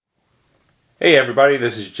Hey everybody,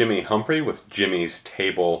 this is Jimmy Humphrey with Jimmy's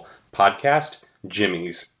Table Podcast,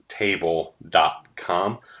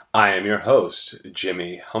 jimmystable.com. I am your host,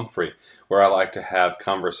 Jimmy Humphrey, where I like to have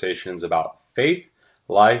conversations about faith,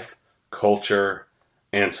 life, culture,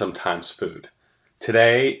 and sometimes food.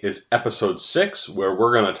 Today is episode 6, where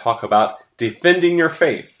we're going to talk about defending your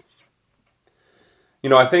faith.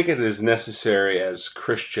 I think it is necessary as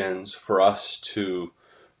Christians for us to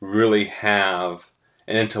really have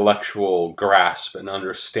an intellectual grasp and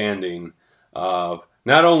understanding of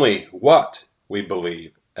not only what we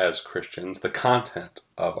believe as Christians, the content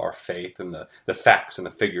of our faith and the facts and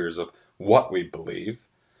the figures of what we believe,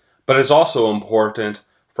 but it's also important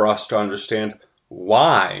for us to understand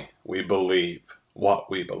why we believe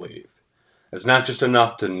what we believe. It's not just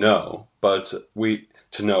enough to know, but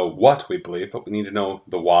to know what we believe, but we need to know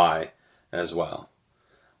the why as well.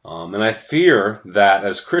 And I fear that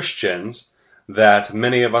as Christians, that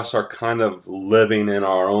many of us are kind of living in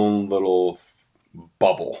our own little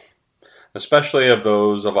bubble, especially of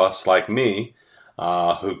those of us like me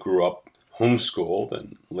who grew up homeschooled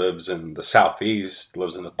and lives in the Southeast,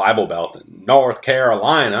 lives in the Bible Belt in North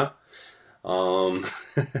Carolina,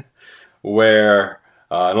 where in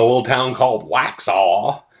a little town called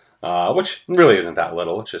Waxhaw, which really isn't that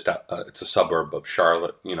little. It's just it's a suburb of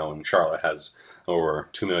Charlotte, and Charlotte has over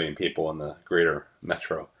 2 million people in the greater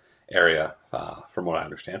metro area, from what I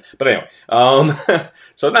understand. But anyway,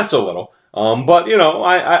 so not so little. But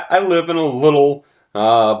I live in a little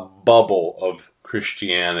bubble of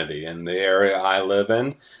Christianity in the area I live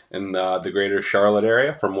in the greater Charlotte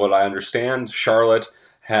area. From what I understand, Charlotte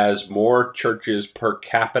has more churches per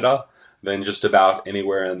capita than just about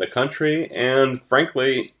anywhere in the country, and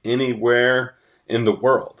frankly, anywhere in the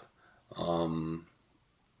world,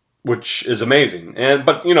 which is amazing.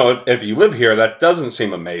 But if you live here, that doesn't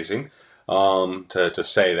seem amazing to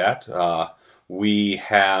say that. We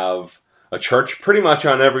have a church pretty much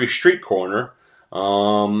on every street corner,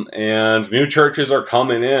 and new churches are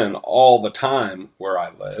coming in all the time where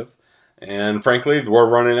I live. And frankly, we're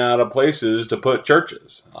running out of places to put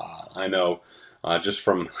churches. I know just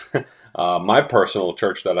from my personal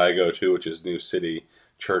church that I go to, which is New City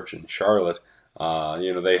Church in Charlotte,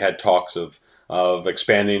 they had talks of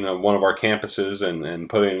expanding one of our campuses and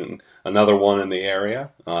putting another one in the area,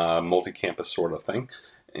 multi-campus sort of thing.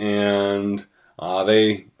 And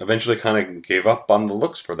they eventually kind of gave up on the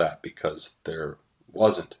looks for that because there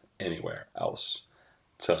wasn't anywhere else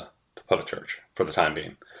to put a church for the time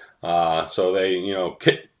being. So they,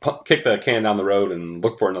 kick the can down the road and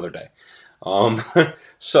look for another day.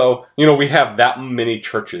 So, we have that many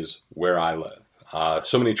churches where I live.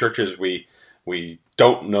 So many churches we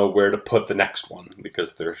don't know where to put the next one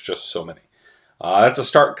because there's just so many. That's a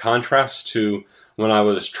stark contrast to when I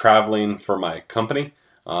was traveling for my company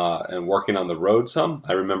and working on the road some.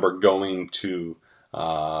 I remember going to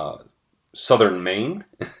southern Maine,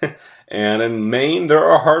 and in Maine there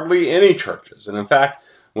are hardly any churches. And in fact,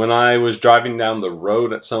 when I was driving down the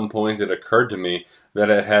road at some point, it occurred to me that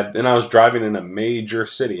and I was driving in a major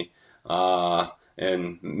city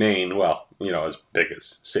in Maine, as big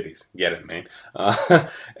as cities get in Maine,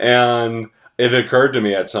 and it occurred to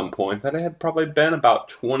me at some point that I had probably been about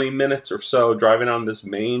 20 minutes or so driving on this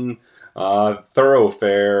main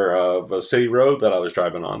thoroughfare of a city road that I was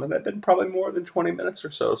driving on, and it had been probably more than 20 minutes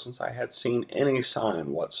or so since I had seen any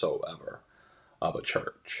sign whatsoever of a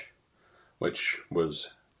church, which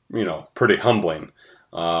was, pretty humbling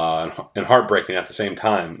and heartbreaking at the same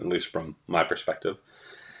time, at least from my perspective.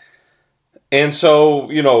 And so,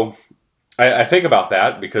 I think about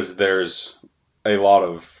that because there's a lot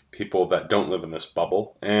of people that don't live in this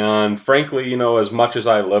bubble. And frankly, as much as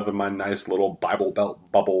I live in my nice little Bible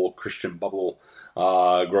Belt bubble, Christian bubble,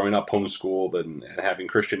 growing up homeschooled and having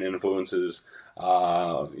Christian influences,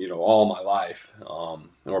 all my life,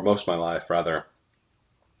 or most of my life rather,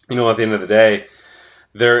 at the end of the day,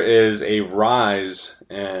 there is a rise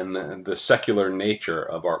in the secular nature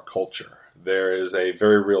of our culture. There is a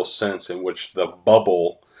very real sense in which the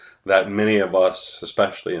bubble that many of us,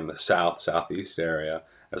 especially in the Southeast area,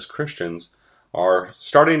 as Christians, are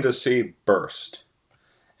starting to see burst.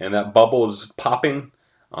 And that bubble is popping,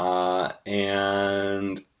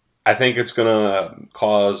 and I think it's going to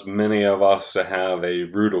cause many of us to have a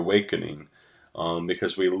rude awakening,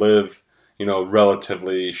 because we live,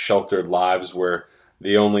 relatively sheltered lives where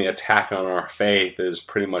the only attack on our faith is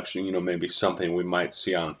pretty much, maybe something we might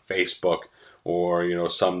see on Facebook or,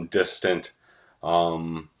 some distant,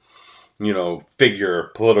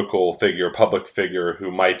 political figure, public figure who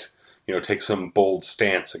might, take some bold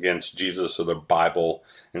stance against Jesus or the Bible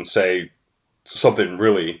and say something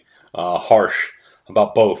really harsh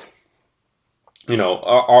about both but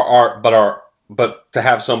to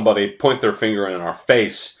have somebody point their finger in our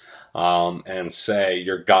face and say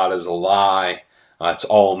your God is a lie, it's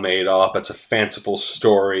all made up, it's a fanciful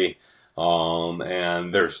story,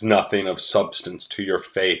 and there's nothing of substance to your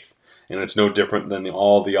faith, and it's no different than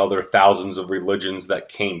all the other thousands of religions that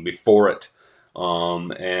came before it,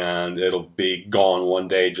 and it'll be gone one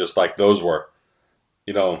day just like those were.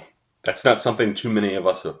 That's not something too many of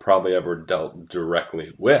us have probably ever dealt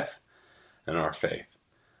directly with in our faith.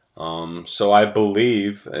 So I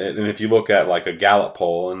believe, and if you look at like a Gallup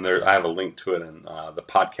poll, and I have a link to it in the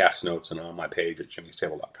podcast notes and on my page at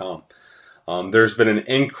jimmystable.com, there's been an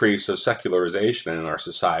increase of secularization in our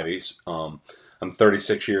societies. I'm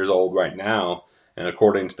 36 years old right now, and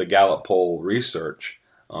according to the Gallup poll research,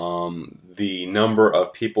 the number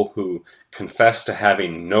of people who confess to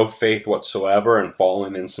having no faith whatsoever and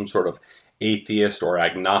falling in some sort of atheist or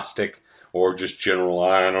agnostic or just general,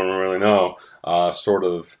 I don't really know, sort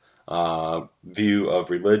of view of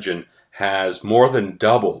religion has more than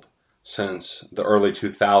doubled since the early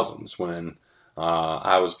 2000s when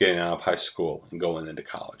I was getting out of high school and going into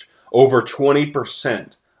college. Over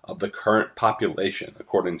 20% of the current population,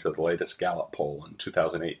 according to the latest Gallup poll in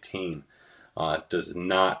 2018, does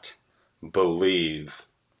not believe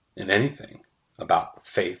in anything about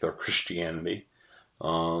faith or Christianity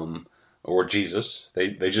or Jesus.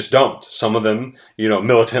 They just don't. Some of them,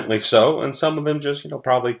 militantly so, and some of them just,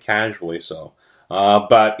 probably casually so.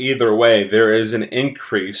 But either way, there is an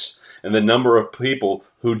increase in the number of people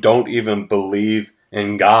who don't even believe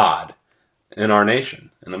in God in our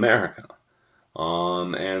nation, in America.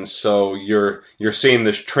 And so you're seeing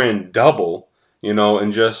this trend double,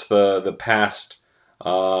 in just the past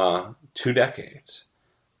 2 decades.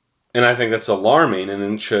 And I think that's alarming, and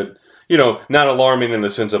it should, not alarming in the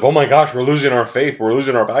sense of, oh my gosh, we're losing our faith, we're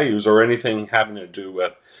losing our values, or anything having to do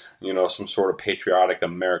with, some sort of patriotic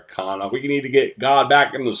Americana, we need to get God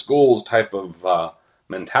back in the schools type of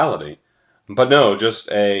mentality. But no,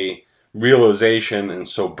 just a realization and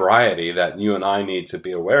sobriety that you and I need to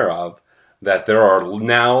be aware of, that there are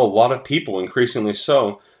now a lot of people, increasingly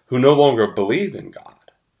so, who no longer believe in God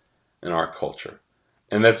in our culture.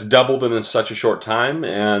 And that's doubled in such a short time.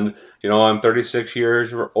 And, I'm 36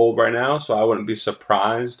 years old right now, so I wouldn't be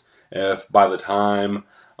surprised if by the time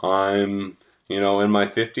I'm, in my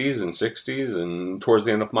 50s and 60s and towards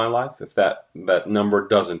the end of my life, if that number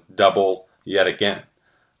doesn't double yet again.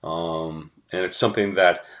 And it's something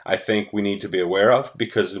that I think we need to be aware of,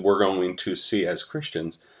 because we're going to see as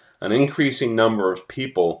Christians an increasing number of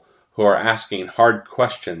people who are asking hard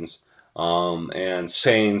questions and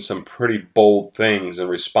saying some pretty bold things in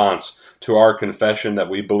response to our confession that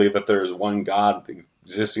we believe that there is one God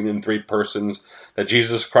existing in 3 persons, that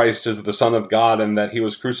Jesus Christ is the Son of God, and that he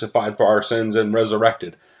was crucified for our sins and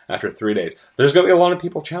resurrected after 3 days. There's going to be a lot of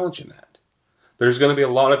people challenging that. There's going to be a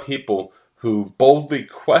lot of people who boldly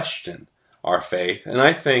question our faith, and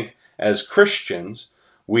I think as Christians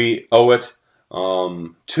we owe it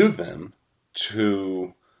to them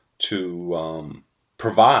to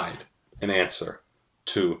provide an answer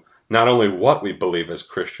to not only what we believe as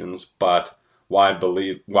Christians, but why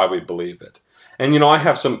we believe it. And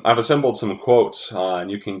I've assembled some quotes, and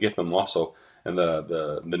you can get them also in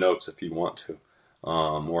the notes if you want to,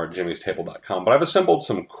 or at jimmystable.com. But I've assembled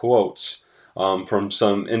some quotes from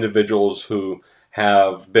some individuals who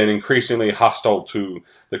have been increasingly hostile to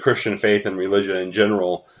the Christian faith and religion in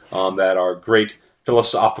general, that are great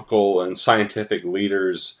philosophical and scientific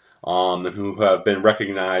leaders, and who have been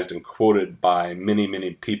recognized and quoted by many,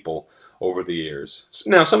 many people over the years.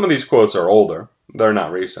 Now, some of these quotes are older. They're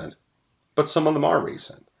not recent. But some of them are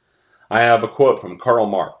recent. I have a quote from Karl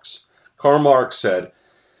Marx. Karl Marx said,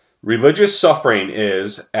 "Religious suffering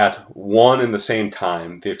is, at one and the same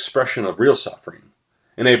time, the expression of real suffering,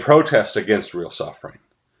 and a protest against real suffering.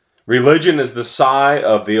 Religion is the sigh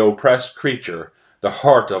of the oppressed creature, the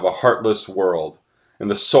heart of a heartless world, and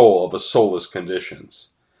the soul of a soulless conditions.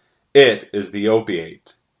 It is the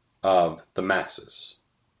opiate of the masses."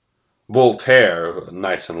 Voltaire, a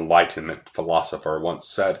nice Enlightenment philosopher, once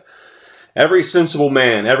said, "Every sensible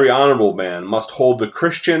man, every honorable man, must hold the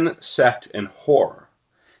Christian sect in horror.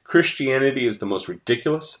 Christianity is the most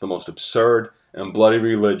ridiculous, the most absurd, and bloody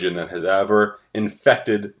religion that has ever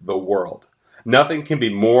infected the world. Nothing can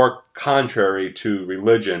be more contrary to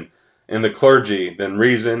religion and the clergy than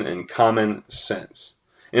reason and common sense.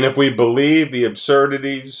 And if we believe the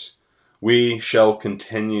absurdities, we shall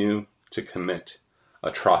continue to commit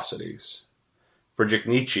atrocities." Friedrich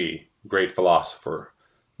Nietzsche, great philosopher,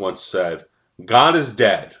 once said, "God is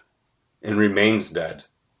dead and remains dead,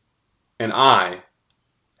 and I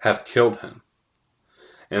have killed him."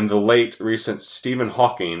 And the late recent Stephen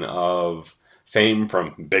Hawking of fame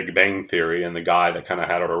from Big Bang Theory, and the guy that kind of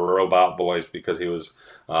had a robot voice because he was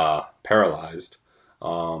paralyzed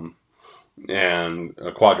and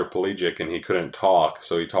a quadriplegic, and he couldn't talk,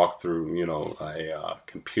 so he talked through a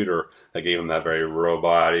computer that gave him that very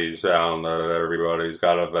robot-y sound that everybody's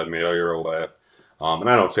got a familiar with. And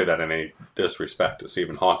I don't say that in any disrespect to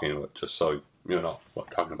Stephen Hawking, but just so you know what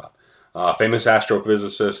I'm talking about. Famous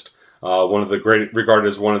astrophysicist, regarded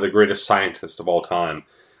as one of the greatest scientists of all time,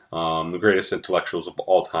 the greatest intellectuals of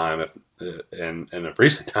all time, and of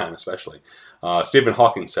recent time especially. Stephen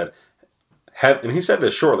Hawking said, and he said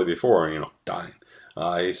this shortly before, dying.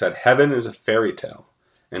 He said, "Heaven is a fairy tale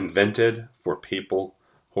invented for people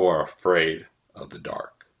who are afraid of the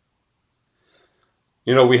dark."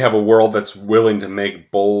 We have a world that's willing to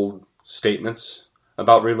make bold statements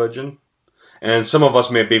about religion. And some of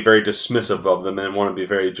us may be very dismissive of them and want to be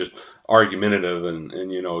very just argumentative and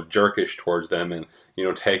jerkish towards them and,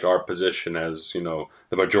 take our position as, the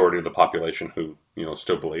majority of the population who,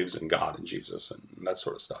 still believes in God and Jesus and that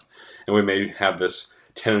sort of stuff. And we may have this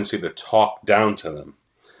tendency to talk down to them.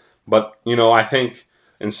 But, I think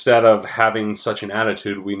instead of having such an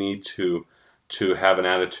attitude, we need to have an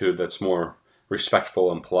attitude that's more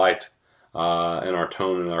respectful and polite in our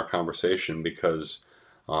tone and our conversation, because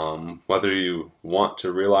whether you want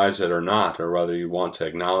to realize it or not, or whether you want to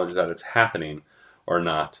acknowledge that it's happening or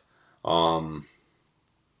not,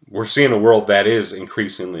 we're seeing a world that is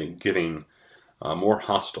increasingly getting more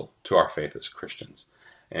hostile to our faith as Christians.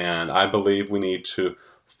 And I believe we need to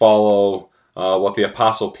follow what the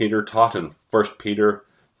Apostle Peter taught in 1 Peter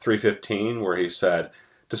 3:15, where he said,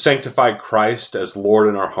 "To sanctify Christ as Lord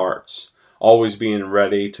in our hearts, always being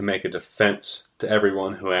ready to make a defense to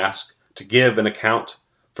everyone who asks to give an account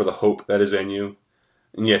for the hope that is in you,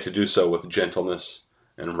 and yet to do so with gentleness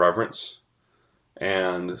and reverence."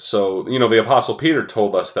 And so, the Apostle Peter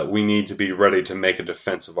told us that we need to be ready to make a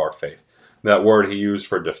defense of our faith. That word he used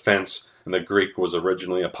for defense in the Greek was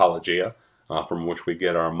originally apologia, from which we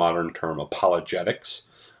get our modern term apologetics,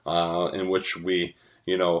 in which we,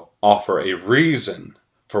 offer a reason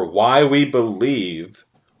for why we believe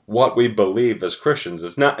what we believe as Christians.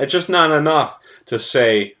 It's just not enough to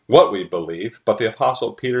say what we believe, but the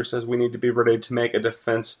Apostle Peter says we need to be ready to make a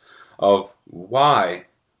defense of why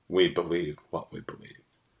we believe what we believe.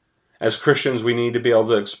 As Christians, we need to be able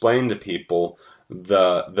to explain to people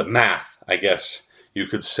the math, I guess you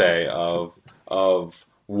could say, of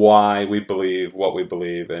why we believe what we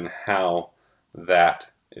believe and how that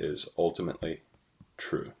is ultimately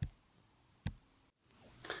true.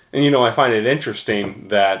 And I find it interesting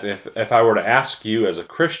that if I were to ask you as a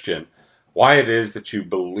Christian why it is that you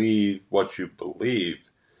believe what you believe,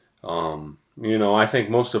 I think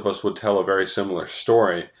most of us would tell a very similar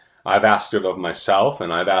story. I've asked it of myself,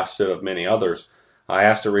 and I've asked it of many others. I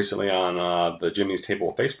asked it recently on the Jimmy's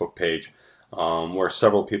Table Facebook page, where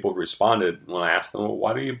several people responded when I asked them, well,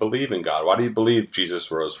 why do you believe in God? Why do you believe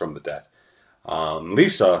Jesus rose from the dead?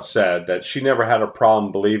 Lisa said that she never had a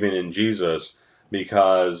problem believing in Jesus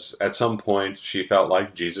because at some point she felt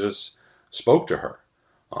like Jesus spoke to her,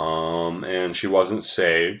 and she wasn't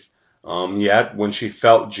saved. Yet when she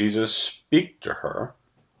felt Jesus speak to her,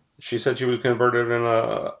 she said she was converted in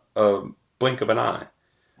a blink of an eye.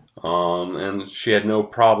 And she had no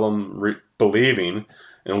problem believing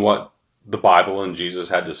in what the Bible and Jesus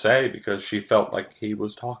had to say because she felt like he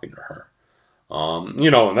was talking to her.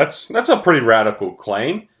 And that's a pretty radical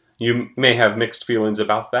claim. You may have mixed feelings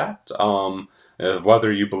about that,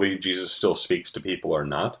 whether you believe Jesus still speaks to people or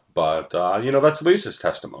not. But, that's Lisa's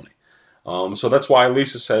testimony. So that's why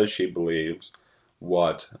Lisa says she believes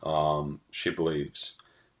what she believes.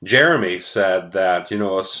 Jeremy said that,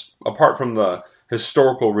 apart from the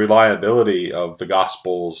historical reliability of the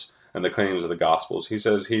Gospels and the claims of the Gospels, he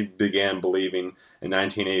says he began believing in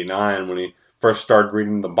 1989 when he first started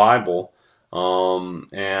reading the Bible.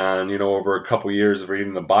 And over a couple years of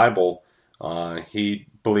reading the Bible, he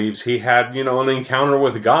believes he had, an encounter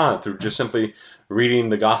with God through just simply reading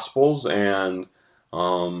the Gospels and,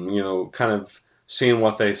 kind of seeing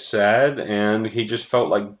what they said. And he just felt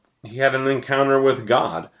like he had an encounter with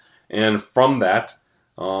God. And from that,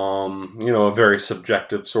 a very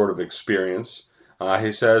subjective sort of experience,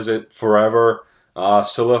 he says it forever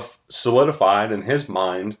solidified in his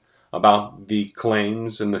mind about the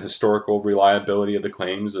claims and the historical reliability of the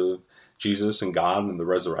claims of Jesus and God and the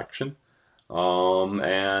resurrection.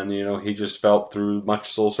 And he just felt through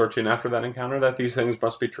much soul searching after that encounter that these things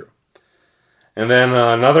must be true. And then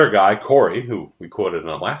another guy, Corey, who we quoted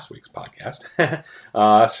in last week's podcast,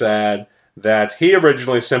 said that he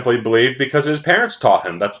originally simply believed because his parents taught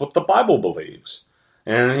him. That's what the Bible believes.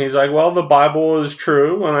 And he's like, well, the Bible is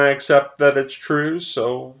true, and I accept that it's true.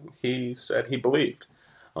 So he said he believed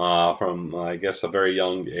from, I guess, a very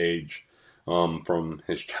young age, from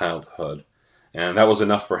his childhood. And that was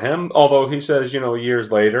enough for him. Although he says,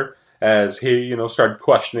 years later, as he, started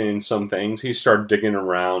questioning some things, he started digging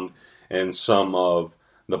around in some of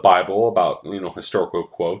the Bible about, historical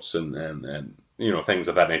quotes and things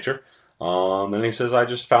of that nature. And he says, I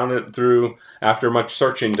just found it after much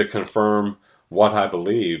searching to confirm what I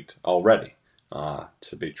believed already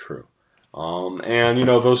to be true. And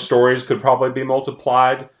those stories could probably be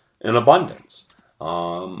multiplied in abundance.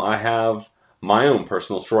 I have my own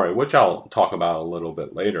personal story, which I'll talk about a little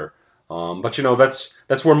bit later. But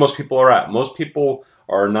that's where most people are at. Most people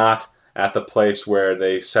are not at the place where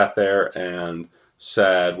they sat there and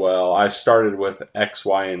said, well, I started with X,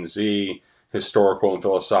 Y, and Z historical and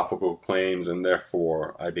philosophical claims, and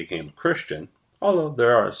therefore I became a Christian. Although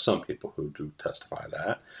there are some people who do testify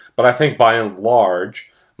that. But I think by and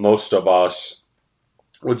large, most of us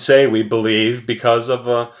would say we believe because of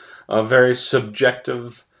a very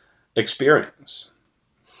subjective experience.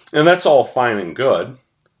 And that's all fine and good.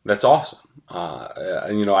 That's awesome. I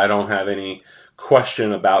don't have any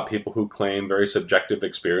question about people who claim very subjective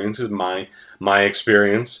experiences. My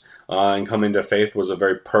experience in coming to faith was a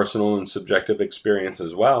very personal and subjective experience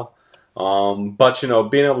as well. But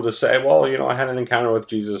being able to say, well, I had an encounter with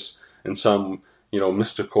Jesus in some,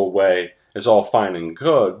 mystical way is all fine and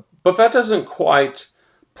good. But that doesn't quite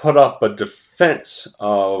put up a defense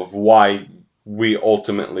of why we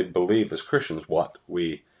ultimately believe as Christians what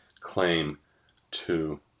we claim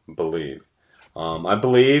to believe. I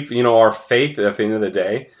believe, our faith at the end of the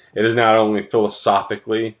day, it is not only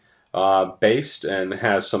philosophically based and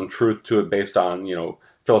has some truth to it based on,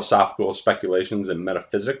 philosophical speculations and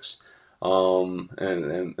metaphysics and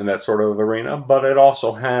that sort of arena, but it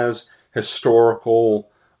also has historical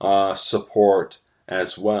support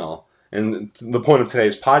as well. And the point of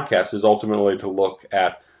today's podcast is ultimately to look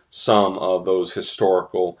at some of those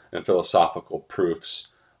historical and philosophical proofs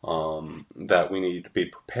that we need to be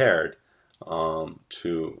prepared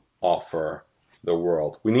to offer the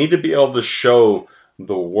world. We need to be able to show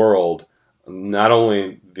the world not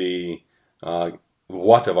only the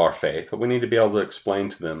what of our faith, but we need to be able to explain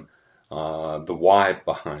to them the why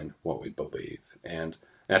behind what we believe. And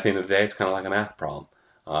at the end of the day, it's kind of like a math problem.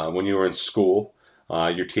 When you were in school,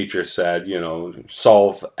 your teacher said,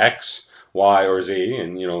 solve X, Y, or Z,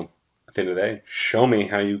 and, at the end of the day, show me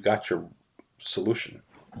how you got your solution.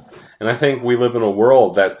 And I think we live in a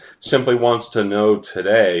world that simply wants to know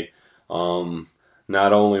today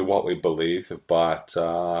not only what we believe, but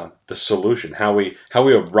the solution, how we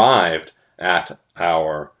arrived at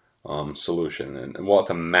our solution, and what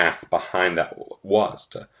the math behind that was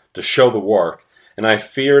to show the work. And I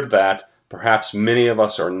feared that perhaps many of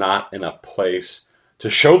us are not in a place to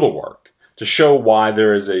show the work, to show why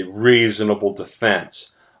there is a reasonable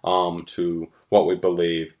defense to what we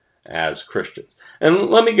believe as Christians. And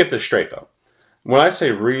let me get this straight, though. When I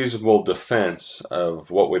say reasonable defense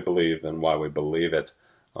of what we believe and why we believe it,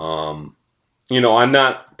 I'm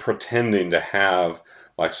not pretending to have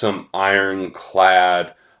like some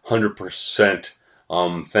ironclad 100%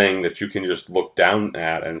 thing that you can just look down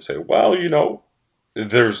at and say, well,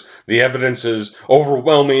 there's the evidence is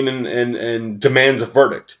overwhelming and demands a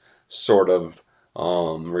verdict sort of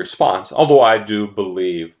response. Although I do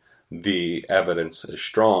believe the evidence is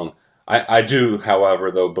strong. I do,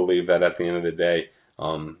 however, though, believe that at the end of the day,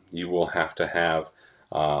 you will have to have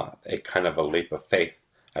a kind of a leap of faith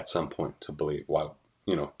at some point to believe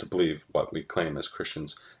what we claim as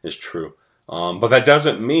Christians is true. But that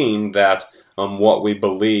doesn't mean that what we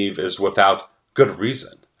believe is without good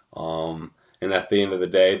reason. And at the end of the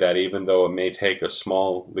day, that even though it may take a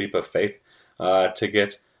small leap of faith to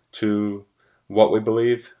get to what we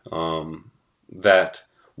believe, that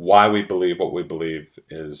why we believe what we believe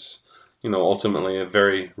is, ultimately a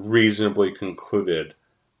very reasonably concluded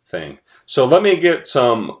thing. So let me get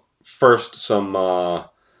some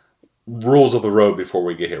rules of the road before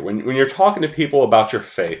we get here. When you're talking to people about your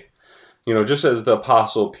faith, just as the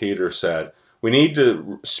Apostle Peter said, we need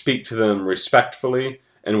to speak to them respectfully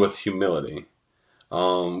and with humility.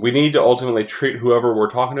 We need to ultimately treat whoever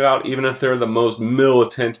we're talking about, even if they're the most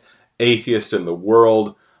militant atheist in the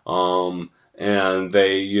world, and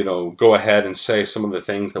they, go ahead and say some of the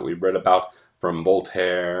things that we read about from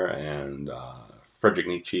Voltaire and Friedrich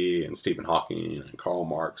Nietzsche and Stephen Hawking and Karl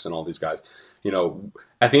Marx and all these guys.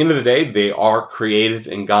 At the end of the day, they are created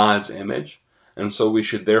in God's image, and so we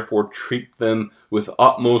should therefore treat them with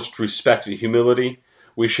utmost respect and humility.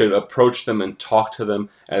 we should approach them and talk to them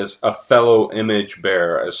as a fellow image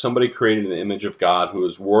bearer, as somebody created in the image of God who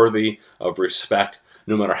is worthy of respect,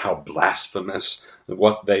 no matter how blasphemous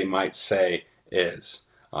what they might say is.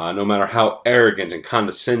 No matter how arrogant and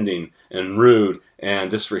condescending and rude and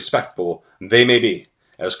disrespectful they may be.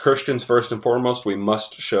 As Christians, first and foremost, we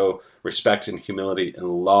must show respect and humility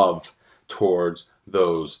and love towards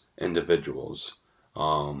those individuals,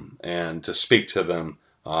 and to speak to them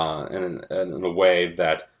in a way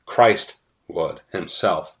that Christ would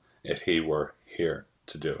himself if he were here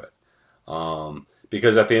to do it.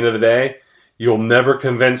 Because at the end of the day, you'll never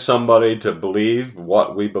convince somebody to believe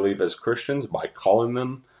what we believe as Christians by calling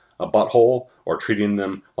them a butthole or treating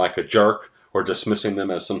them like a jerk or dismissing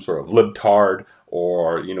them as some sort of libtard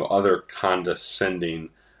or other condescending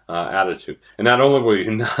attitude. And not only will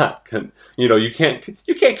you not, you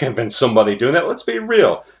can't convince somebody doing that. Let's be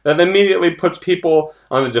real. That immediately puts people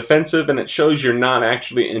on the defensive, and it shows you're not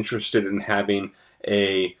actually interested in having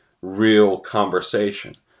a real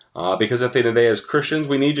conversation. Because at the end of the day, as Christians,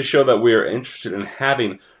 we need to show that we are interested in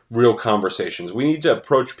having real conversations. We need to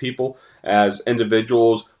approach people as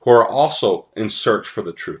individuals who are also in search for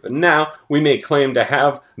the truth. And now, we may claim to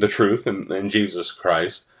have the truth in Jesus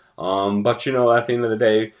Christ, but at the end of the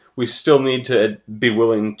day, we still need to be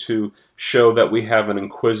willing to show that we have an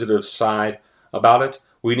inquisitive side about it.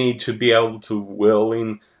 We need to be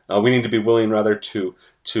willing to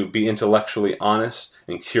be intellectually honest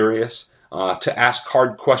and curious, to ask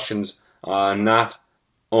hard questions, not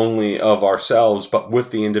only of ourselves, but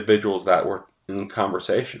with the individuals that we're in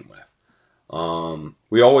conversation with.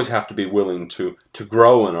 We always have to be willing to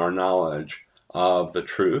grow in our knowledge of the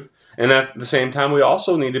truth. And at the same time, we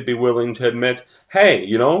also need to be willing to admit, hey,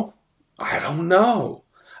 I don't know.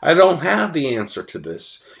 I don't have the answer to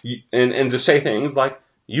this. And to say things like,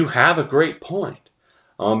 you have a great point.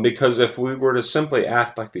 Because if we were to simply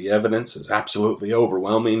act like the evidence is absolutely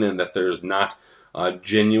overwhelming and that there's not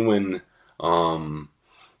genuine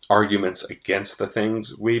arguments against the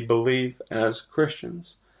things we believe as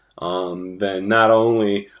Christians, then not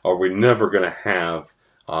only are we never going to have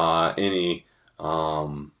any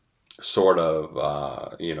sort of,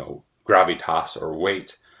 gravitas or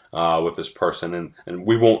weight with this person, and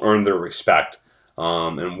we won't earn their respect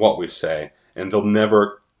in what we say, and they'll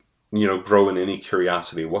never, grow in any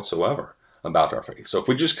curiosity whatsoever about our faith. So if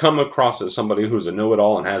we just come across as somebody who's a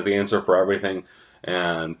know-it-all and has the answer for everything,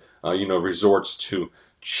 and resorts to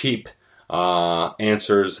cheap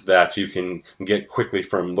answers that you can get quickly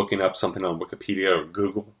from looking up something on Wikipedia or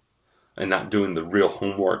Google, and not doing the real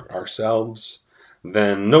homework ourselves,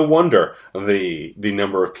 then no wonder the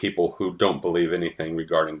number of people who don't believe anything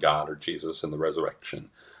regarding God or Jesus and the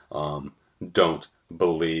resurrection don't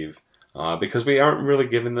believe, because we aren't really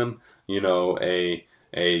giving them,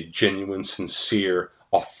 a genuine, sincere,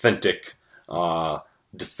 authentic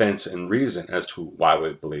defense and reason as to why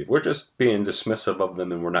we believe. We're just being dismissive of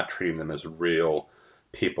them, and we're not treating them as real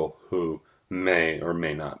people who may or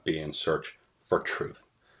may not be in search for truth.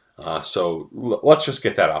 So let's just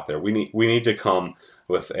get that out there. We need to come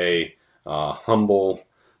with a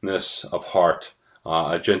humbleness of heart,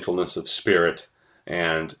 a gentleness of spirit,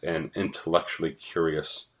 and an intellectually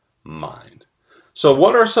curious mind. So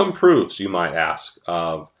what are some proofs, you might ask,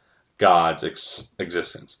 of God's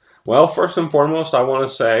existence? Well, first and foremost, I want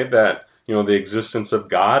to say that the existence of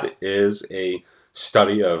God is a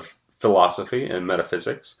study of philosophy and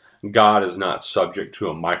metaphysics. God is not subject to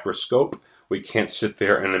a microscope. We can't sit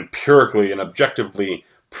there and empirically and objectively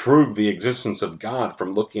prove the existence of God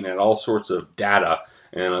from looking at all sorts of data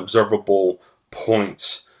and observable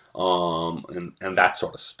points and that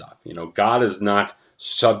sort of stuff. God is not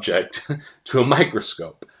subject to a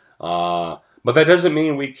microscope. But that doesn't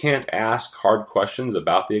mean we can't ask hard questions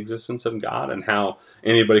about the existence of God and how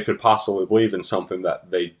anybody could possibly believe in something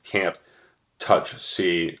that they can't touch,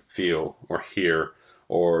 see, feel, or hear,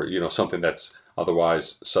 or something that's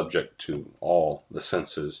otherwise subject to all the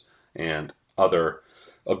senses and other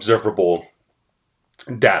observable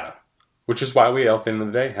data, which is why we at the end of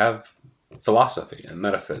the day have philosophy and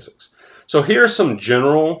metaphysics. So here are some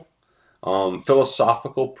general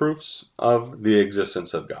philosophical proofs of the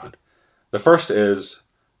existence of God. The first is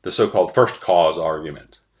the so-called first cause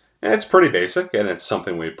argument. And it's pretty basic, and it's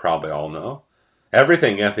something we probably all know.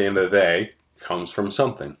 Everything at the end of the day comes from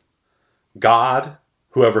something. God,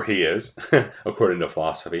 whoever he is, according to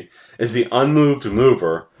philosophy, is the unmoved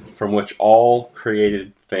mover from which all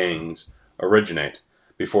created things originate.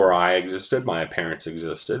 Before I existed, my parents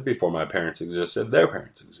existed. Before my parents existed, their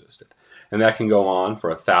parents existed. And that can go on for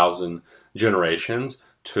 1,000 generations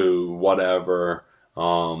to whatever,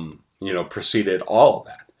 preceded all of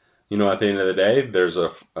that. at the end of the day, there's a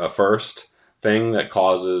first thing that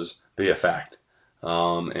causes the effect.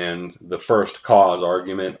 And the first cause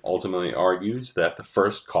argument ultimately argues that the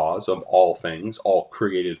first cause of all things, all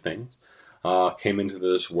created things, came into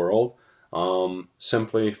this world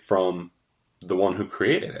simply from the one who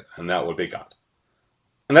created it, and that would be God.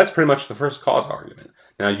 And that's pretty much the first cause argument.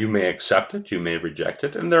 Now, you may accept it, you may reject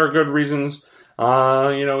it, and there are good reasons,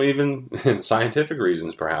 even scientific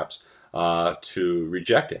reasons perhaps, to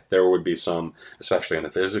reject it. There would be some, especially in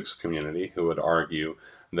the physics community, who would argue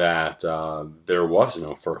that there was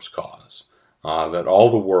no first cause, that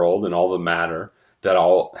all the world and all the matter that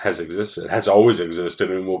all has always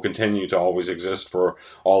existed, and will continue to always exist for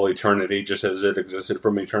all eternity, just as it existed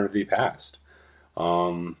from eternity past.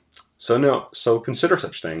 So consider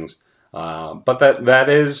such things. But that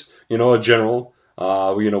is, a general,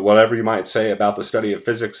 whatever you might say about the study of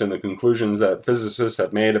physics and the conclusions that physicists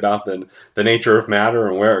have made about the nature of matter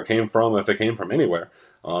and where it came from, if it came from anywhere.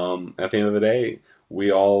 At the end of the day,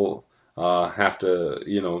 we all have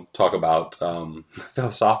to, talk about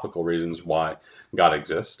philosophical reasons why God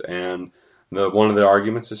exists. And one of the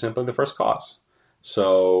arguments is simply the first cause.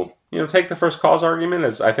 So, take the first cause argument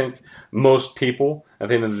as I think most people, at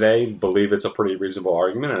the end of the day, believe it's a pretty reasonable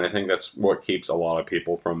argument. And I think that's what keeps a lot of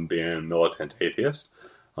people from being militant atheists.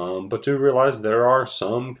 But do realize there are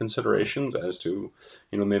some considerations as to,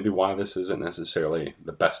 maybe why this isn't necessarily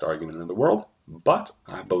the best argument in the world. But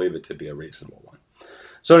I believe it to be a reasonable one.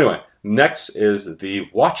 So anyway, next is the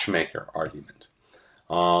watchmaker argument.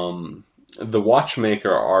 The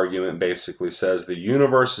watchmaker argument basically says the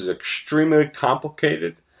universe is extremely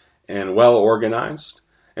complicated and well organized,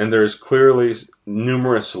 and there's clearly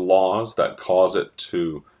numerous laws that cause it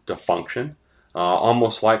to function,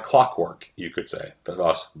 almost like clockwork, you could say,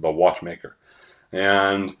 thus the watchmaker.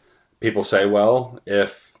 And people say, well,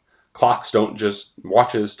 if watches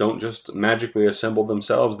don't just magically assemble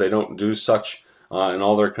themselves, they don't do such in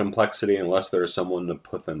all their complexity unless there's someone to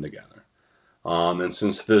put them together. And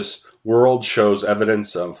since this world shows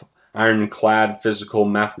evidence of ironclad physical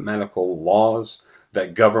mathematical laws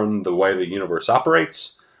that govern the way the universe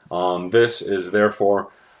operates, this is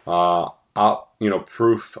therefore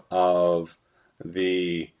proof of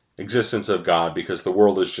the existence of God, because the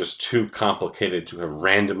world is just too complicated to have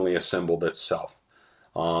randomly assembled itself.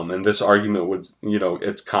 And this argument would,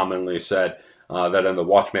 it's commonly said that in the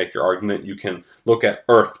watchmaker argument, you can look at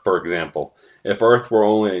Earth, for example. If Earth were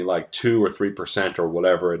only like 2 or 3% or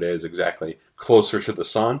whatever it is exactly closer to the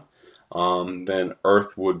sun, then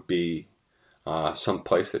Earth would be some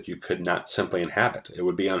place that you could not simply inhabit. It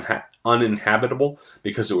would be uninhabitable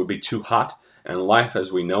because it would be too hot, and life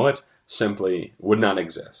as we know it simply would not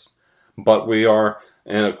exist. But we are,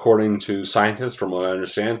 and according to scientists, from what I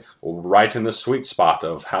understand, right in the sweet spot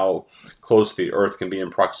of how close the Earth can be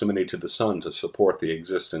in proximity to the sun to support the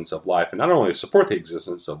existence of life. And not only support the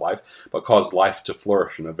existence of life, but cause life to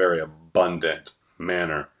flourish in a very abundant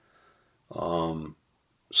manner. So,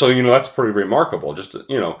 that's pretty remarkable. Just,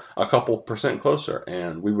 a couple percent closer,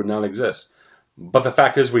 and we would not exist. But the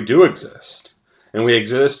fact is we do exist. And we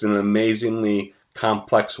exist in an amazingly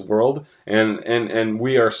complex world, and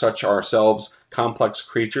we are such ourselves complex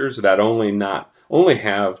creatures that only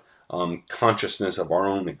have consciousness of our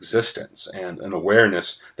own existence and an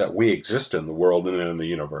awareness that we exist in the world and in the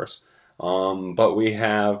universe, but we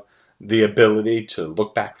have the ability to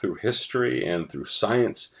look back through history and through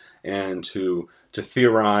science and to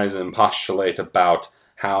theorize and postulate about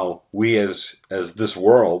how we as this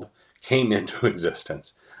world came into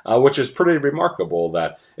existence. Which is pretty remarkable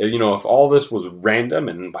that, if all this was random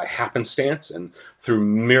and by happenstance and through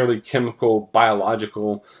merely chemical,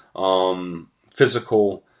 biological,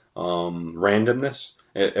 physical randomness,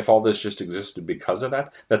 if all this just existed because of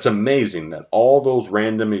that, that's amazing that all those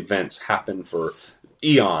random events happened for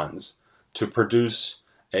eons to produce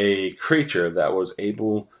a creature that was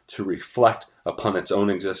able to reflect upon its own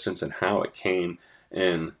existence and how it came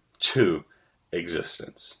into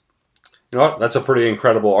existence. That's a pretty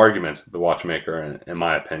incredible argument, the watchmaker, in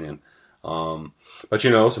my opinion. But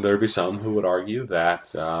so there would be some who would argue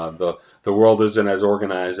that the world isn't as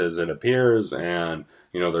organized as it appears, and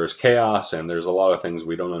there's chaos, and there's a lot of things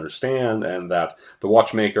we don't understand, and that the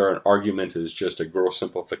watchmaker argument is just a gross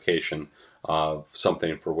simplification of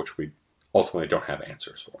something for which we ultimately don't have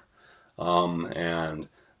answers for, and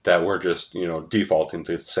that we're just defaulting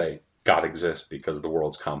to say God exists because the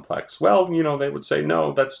world's complex. Well, they would say,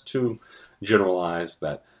 no, that's too generalized,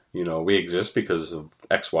 that, we exist because of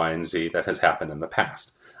X, Y, and Z that has happened in the past.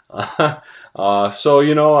 So,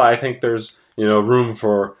 I think there's, room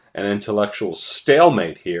for an intellectual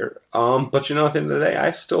stalemate here. But, at the end of the day, I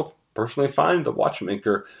still personally find the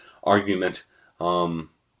watchmaker argument,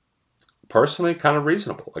 personally, kind of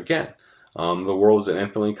reasonable. Again, the world is an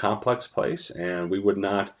infinitely complex place, and we would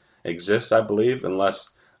not exist, I believe,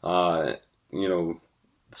 unless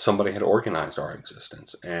somebody had organized our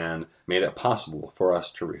existence and made it possible for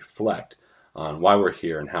us to reflect on why we're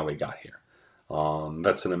here and how we got here.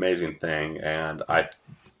 That's an amazing thing, and I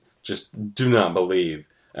just do not believe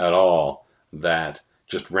at all that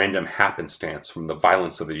just random happenstance from the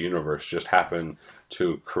violence of the universe just happened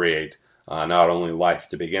to create not only life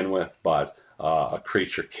to begin with, but a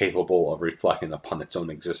creature capable of reflecting upon its own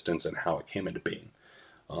existence and how it came into being.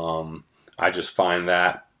 I just find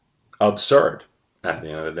that absurd at the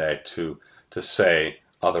end of the day to say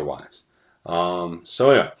otherwise.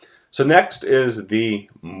 So next is the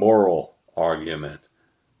moral argument.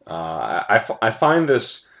 I find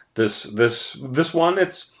this one,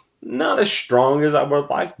 it's not as strong as I would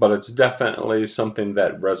like, but it's definitely something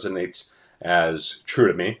that resonates as true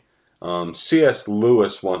to me. C.S.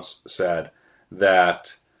 Lewis once said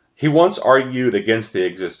that he once argued against the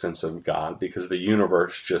existence of God because the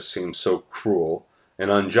universe just seemed so cruel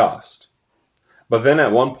and unjust. But then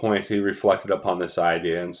at one point he reflected upon this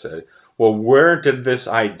idea and said, well, where did this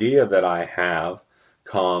idea that I have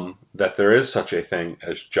come that there is such a thing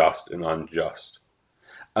as just and unjust?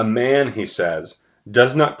 A man, he says,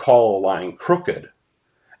 does not call a line crooked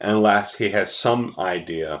unless he has some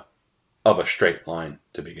idea of a straight line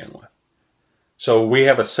to begin with. So we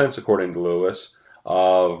have a sense, according to Lewis,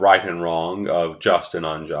 of right and wrong, of just and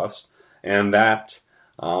unjust, and that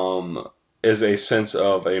is a sense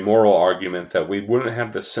of a moral argument that we wouldn't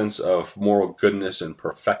have the sense of moral goodness and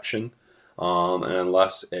perfection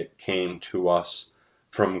unless it came to us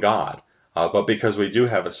from God. But because we do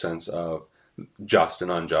have a sense of just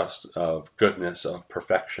and unjust, of goodness, of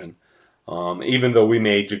perfection, even though we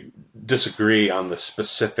may disagree on the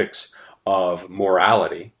specifics of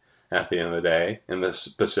morality at the end of the day, and the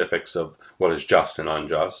specifics of what is just and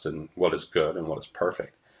unjust, and what is good and what is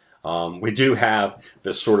perfect, we do have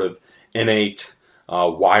this sort of innate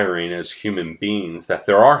wiring as human beings that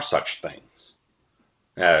there are such things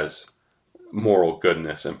as moral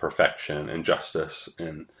goodness and perfection and justice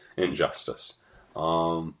and injustice.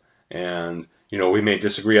 And we may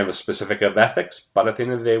disagree on the specific of ethics, but at the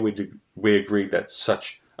end of the day, we agree that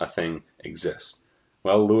such a thing exists.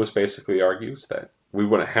 Well, Lewis basically argues that we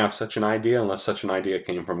wouldn't have such an idea unless such an idea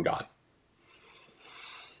came from God.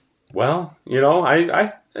 Well,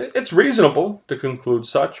 it's reasonable to conclude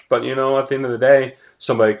such, but at the end of the day,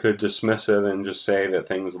 somebody could dismiss it and just say that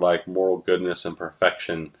things like moral goodness and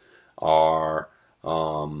perfection are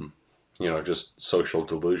just social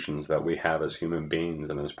delusions that we have as human beings,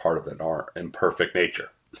 and as part of it, our imperfect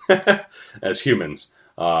nature as humans.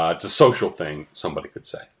 It's a social thing, somebody could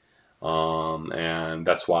say. And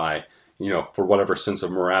that's why, for whatever sense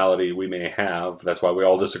of morality we may have, that's why we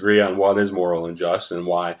all disagree on what is moral and just, and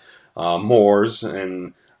why mores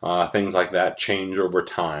and things like that change over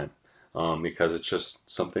time. Because it's just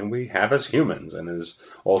something we have as humans, and is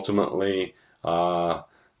ultimately,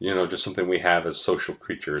 just something we have as social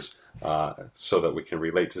creatures, so that we can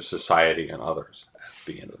relate to society and others at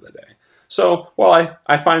the end of the day. So, while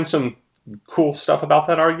I find some cool stuff about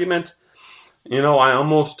that argument, I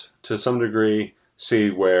almost, to some degree,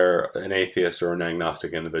 see where an atheist or an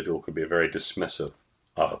agnostic individual could be very dismissive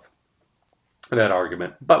of that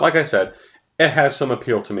argument. But like I said, it has some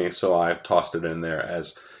appeal to me, so I've tossed it in there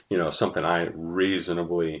as, something I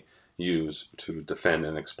reasonably use to defend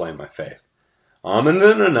and explain my faith. And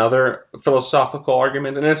then another philosophical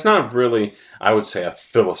argument, and it's not really, I would say, a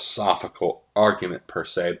philosophical argument per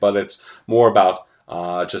se, but it's more about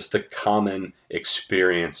just the common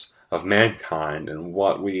experience of mankind and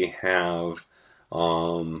what we have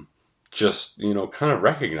just, kind of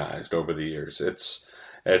recognized over the years.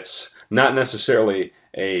 It's not necessarily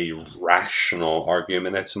a rational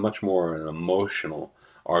argument, it's much more an emotional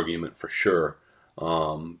argument for sure.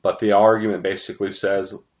 But the argument basically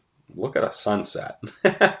says, look at a sunset.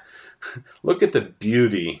 Look at the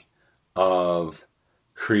beauty of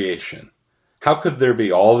creation. How could there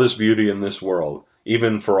be all this beauty in this world,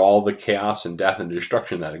 even for all the chaos and death and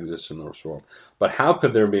destruction that exists in this world? But how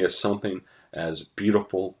could there be something as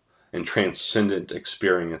beautiful and transcendent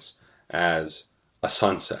experience as a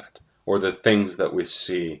sunset, or the things that we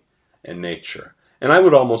see in nature? And I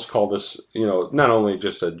would almost call this, not only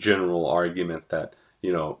just a general argument that,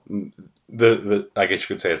 I guess you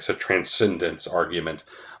could say it's a transcendence argument,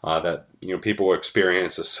 that, people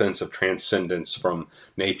experience a sense of transcendence from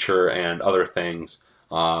nature and other things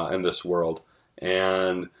in this world.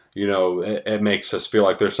 And, it makes us feel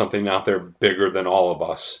like there's something out there bigger than all of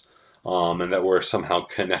us, and that we're somehow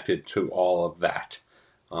connected to all of that.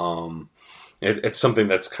 It's something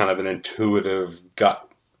that's kind of an intuitive, gut,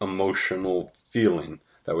 emotional feeling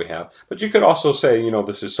that we have. But you could also say,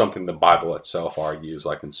 this is something the Bible itself argues,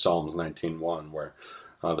 like in Psalms 19:1, where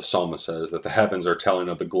the psalmist says that the heavens are telling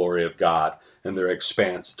of the glory of God, and their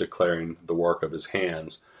expanse declaring the work of his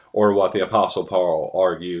hands. Or what the Apostle Paul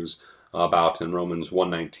argues about in Romans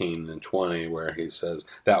 1:19 and 20, where he says,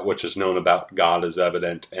 that which is known about God is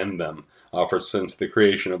evident in them. For since the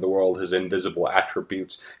creation of the world, his invisible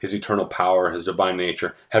attributes, his eternal power, his divine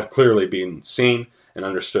nature, have clearly been seen and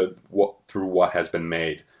understood through what has been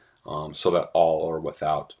made, so that all are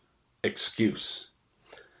without excuse.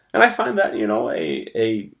 And I find that,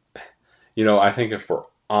 I think if we're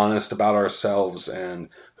honest about ourselves and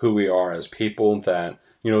who we are as people, that,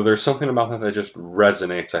 there's something about that just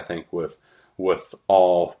resonates, I think, with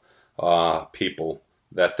all people,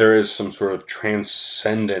 that there is some sort of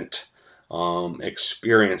transcendent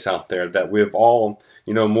experience out there that we've all,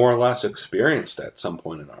 more or less experienced at some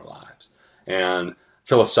point in our lives. And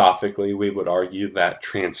philosophically, we would argue that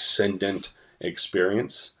transcendent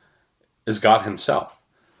experience is God himself,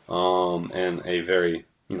 and a very,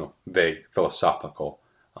 vague philosophical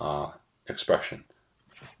expression.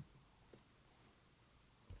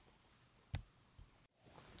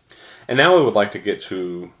 And now we would like to get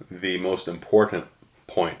to the most important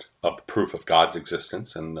point of the proof of God's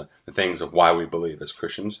existence and the things of why we believe as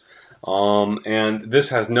Christians. And this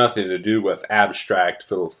has nothing to do with abstract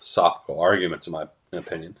philosophical arguments, in my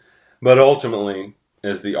opinion, but ultimately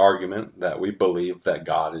is the argument that we believe that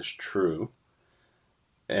God is true.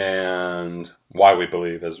 And why we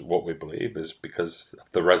believe is what we believe is because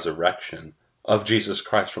of the resurrection of Jesus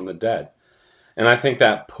Christ from the dead. And I think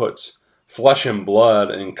that puts flesh and blood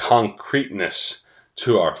and concreteness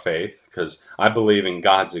to our faith, because I believe in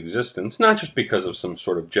God's existence, not just because of some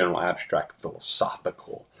sort of general abstract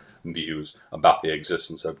philosophical views about the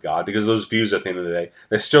existence of God, because those views at the end of the day,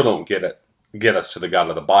 they still don't get us to the God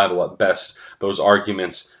of the Bible. At best, those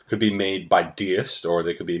arguments could be made by deists, or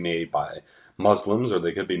they could be made by Muslims, or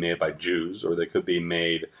they could be made by Jews, or they could be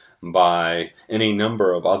made by any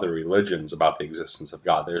number of other religions about the existence of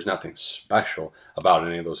God. There's nothing special about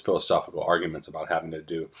any of those philosophical arguments about having to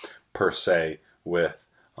do, per se, with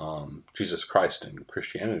Jesus Christ and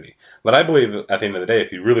Christianity. But I believe at the end of the day,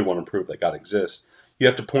 if you really want to prove that God exists, you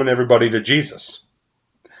have to point everybody to Jesus.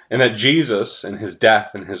 And that Jesus and his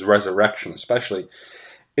death and his resurrection especially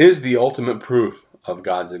is the ultimate proof of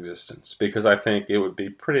God's existence. Because I think it would be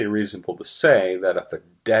pretty reasonable to say that if a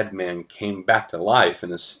dead man came back to life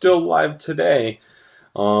and is still alive today,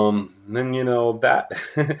 then, that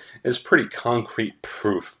is pretty concrete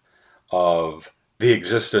proof of the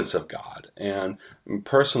existence of God. And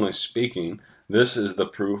personally speaking, this is the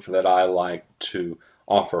proof that I like to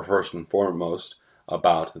offer first and foremost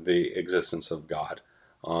about the existence of God,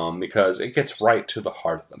 because it gets right to the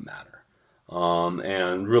heart of the matter,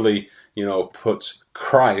 and really, puts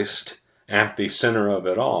Christ at the center of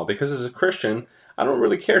it all. Because as a Christian, I don't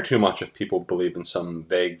really care too much if people believe in some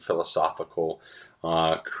vague philosophical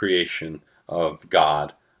creation of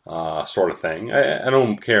God sort of thing. I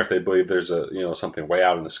don't care if they believe there's something way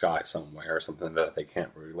out in the sky somewhere, or something that they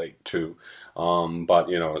can't relate to. But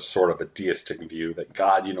it's sort of a deistic view that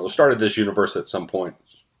God, started this universe at some point,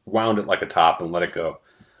 wound it like a top, and let it go.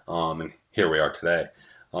 And here we are today.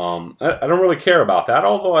 I don't really care about that,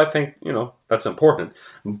 although I think, that's important.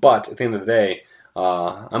 But at the end of the day,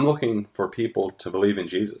 I'm looking for people to believe in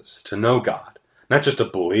Jesus, to know God. Not just to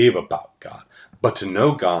believe about God, but to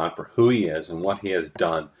know God for who he is and what he has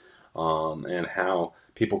done, and how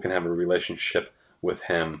people can have a relationship with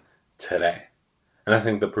him today. And I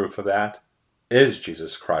think the proof of that is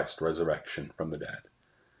Jesus Christ's resurrection from the dead.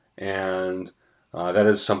 And that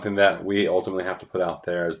is something that we ultimately have to put out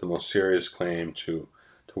there as the most serious claim to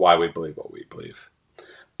why we believe what we believe.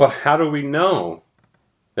 But how do we know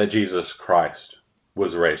that Jesus Christ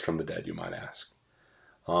was raised from the dead, you might ask?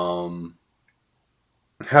 How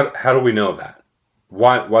do we know that?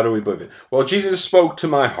 Why do we believe it? Well, Jesus spoke to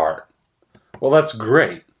my heart. Well, that's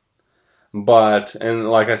great. But, and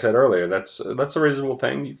like I said earlier, that's a reasonable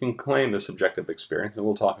thing. You can claim the subjective experience, and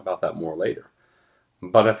we'll talk about that more later.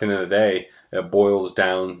 But at the end of the day, it boils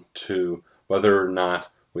down to whether or not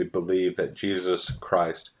we believe that Jesus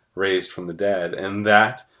Christ raised from the dead, and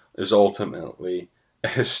that is ultimately a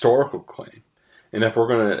historical claim. And if we're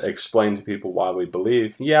going to explain to people why we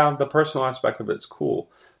believe, yeah, the personal aspect of it's cool,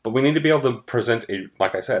 but we need to be able to present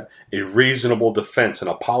like I said, a reasonable defense, an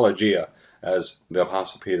apologia, as the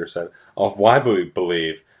Apostle Peter said, of why we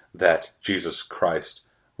believe that Jesus Christ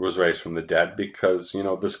was raised from the dead, because,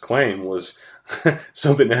 this claim was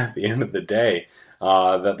something at the end of the day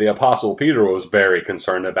that the Apostle Peter was very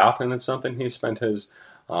concerned about, and it's something he spent his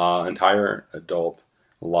entire adult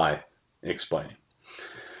life explaining.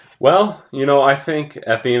 Well, I think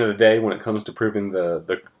at the end of the day, when it comes to proving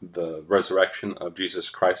the resurrection of Jesus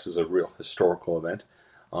Christ as a real historical event,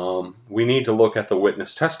 we need to look at the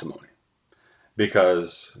witness testimony.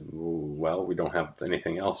 Because, well, we don't have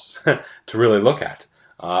anything else to really look at.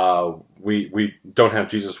 We don't have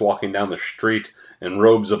Jesus walking down the street in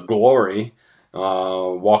robes of glory,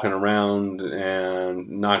 walking around and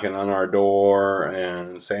knocking on our door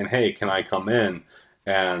and saying, "Hey, can I come in?"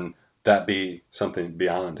 And that be something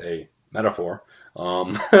beyond a metaphor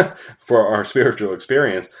for our spiritual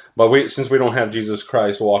experience. But since we don't have Jesus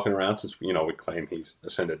Christ walking around, since we claim he's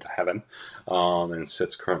ascended to heaven and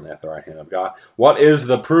sits currently at the right hand of God, what is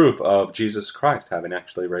the proof of Jesus Christ having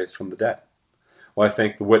actually raised from the dead? Well, I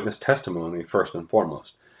think the witness testimony first and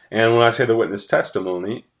foremost. And when I say the witness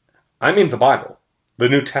testimony, I mean the Bible, the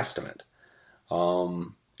New Testament.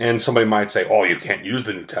 And somebody might say, "Oh, you can't use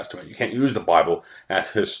the New Testament. You can't use the Bible as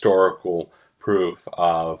historical proof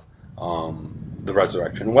of the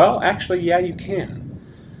resurrection." Well, actually, yeah, you can.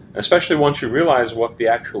 Especially once you realize what the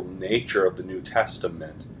actual nature of the New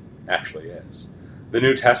Testament actually is. The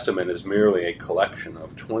New Testament is merely a collection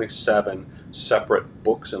of 27 separate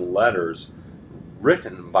books and letters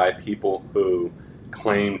written by people who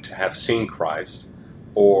claim to have seen Christ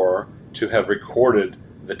or to have recorded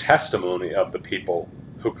the testimony of the people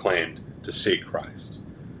who claimed to see Christ.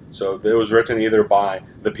 So it was written either by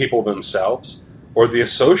the people themselves or the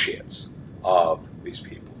associates of these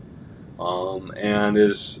people. And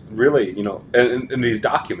is really, in these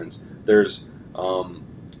documents, there's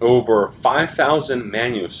over 5,000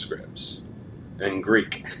 manuscripts in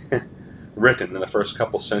Greek written in the first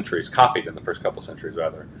couple centuries, copied in the first couple centuries,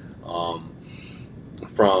 rather,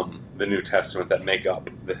 from the New Testament that make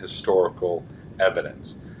up the historical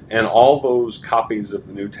evidence. And all those copies of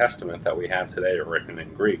the New Testament that we have today are written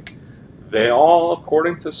in Greek. They all,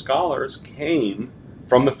 according to scholars, came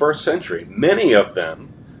from the first century. Many of them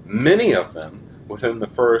within the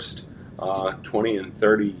first 20 and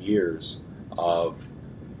 30 years of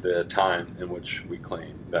the time in which we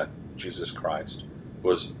claim that Jesus Christ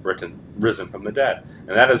was risen from the dead.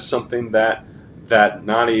 And that is something that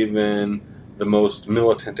not even the most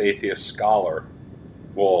militant atheist scholar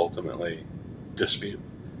will ultimately dispute.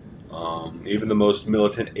 Even the most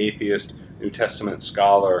militant atheist New Testament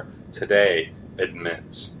scholar today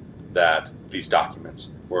admits that these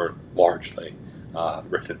documents were largely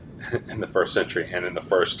written in the first century and in the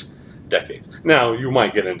first decades. Now, you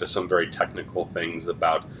might get into some very technical things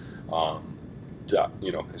about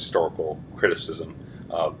historical criticism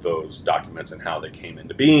of those documents and how they came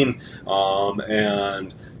into being,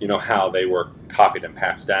 and how they were copied and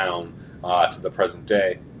passed down to the present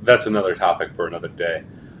day. That's another topic for another day.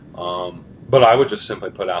 But I would just simply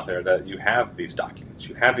put out there that you have these documents.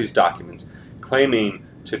 You have these documents claiming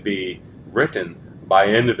to be written by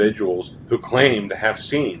individuals who claim to have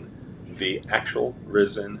seen the actual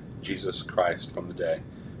risen Jesus Christ from the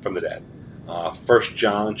dead. 1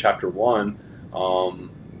 John chapter 1,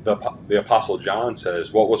 the Apostle John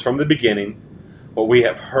says, "What was from the beginning, what we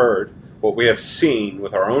have heard, what we have seen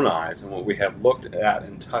with our own eyes, and what we have looked at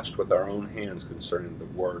and touched with our own hands concerning the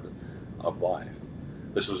word of life."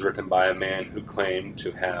 This was written by a man who claimed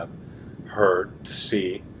to have heard, to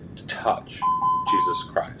see, to touch Jesus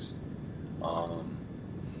Christ.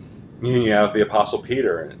 You have the Apostle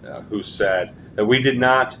Peter, who said that we did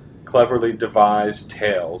not cleverly devise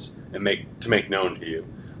tales to make known to you,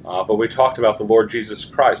 but we talked about the Lord Jesus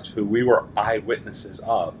Christ, who we were eyewitnesses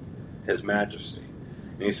of his majesty.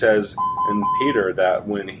 And he says in Peter that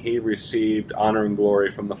when he received honor and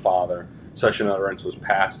glory from the Father, such an utterance was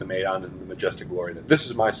passed and made unto the majestic glory, that this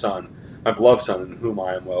is my Son, my beloved Son, in whom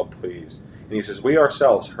I am well pleased. And he says, we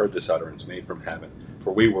ourselves heard this utterance made from heaven,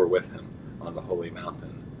 for we were with him on the holy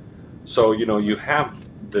mountain. So, you have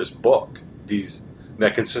this book,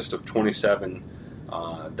 that consists of 27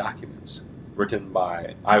 documents written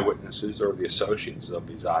by eyewitnesses or the associates of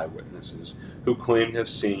these eyewitnesses who claim to have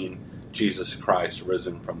seen Jesus Christ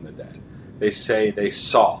risen from the dead. They say they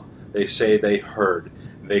saw, they say they heard,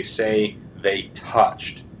 they say they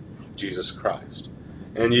touched Jesus Christ.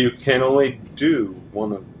 And you can only do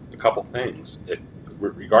a couple things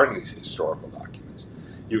regarding these historical documents.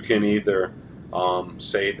 You can either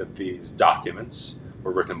say that these documents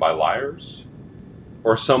were written by liars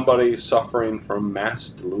or somebody suffering from mass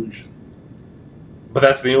delusion. But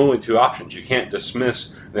that's the only two options. You can't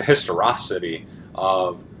dismiss the historicity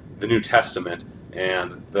of the New Testament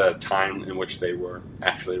and the time in which they were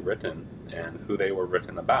actually written and who they were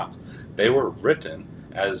written about. They were written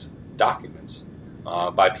as documents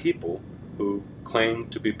by people who claim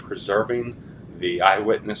to be preserving the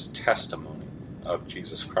eyewitness testimony of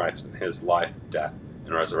Jesus Christ and his life, death,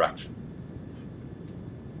 and resurrection.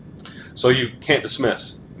 So you can't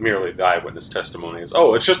dismiss merely the eyewitness testimony as,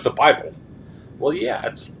 oh, it's just the Bible. Well, yeah,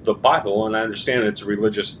 it's the Bible, and I understand it's a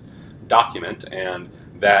religious document, and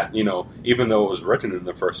that, even though it was written in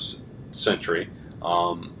the first century,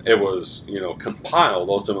 it was, compiled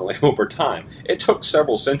ultimately over time. It took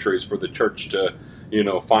several centuries for the church to,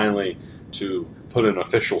 finally to put an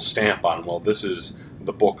official stamp on, well, this is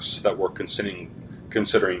the books that we're considering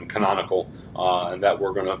canonical, and that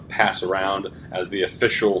we're going to pass around as the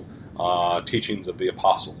official teachings of the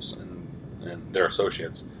apostles and their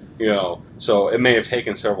associates. So it may have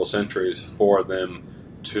taken several centuries for them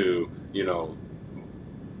to,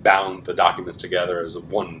 bound the documents together as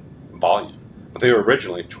one volume. But they were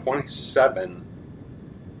originally 27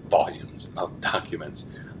 volumes of documents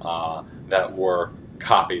that were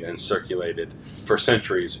copied and circulated for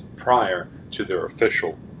centuries prior to their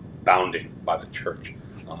official bounding by the church.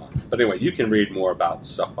 But anyway, you can read more about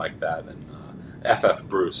stuff like that. And F.F.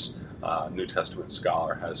 Bruce, New Testament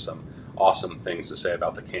scholar, has some awesome things to say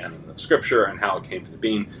about the canon of Scripture and how it came into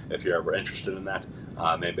being. If you're ever interested in that,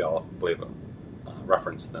 maybe I'll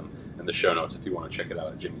reference them in the show notes if you want to check it out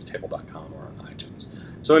at jimmystable.com or on iTunes.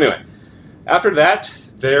 So anyway, after that,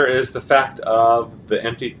 there is the fact of the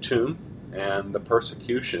empty tomb and the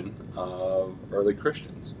persecution of early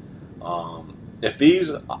Christians. If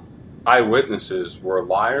these eyewitnesses were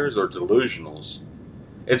liars or delusionals,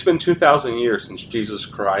 it's been 2,000 years since Jesus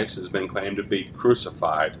Christ has been claimed to be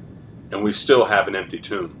crucified, and we still have an empty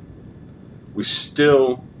tomb. We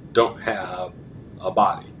still don't have a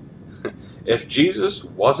body. If Jesus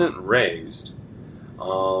wasn't raised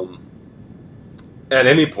at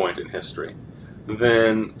any point in history,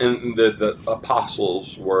 then the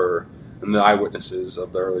apostles were, and the eyewitnesses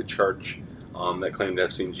of the early church that claimed to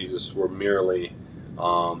have seen Jesus were merely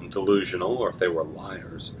delusional, or if they were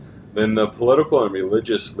liars, then the political and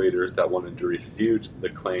religious leaders that wanted to refute the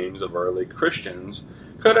claims of early Christians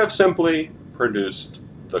could have simply produced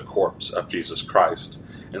the corpse of Jesus Christ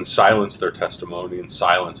and silenced their testimony and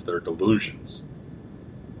silenced their delusions.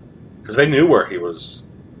 Because they knew where he was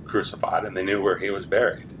crucified and they knew where he was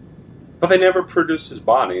buried. But they never produced his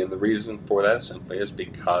body, and the reason for that simply is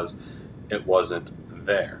because it wasn't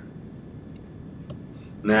there.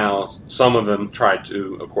 Now, some of them tried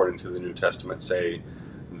to, according to the New Testament, say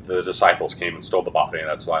the disciples came and stole the body, and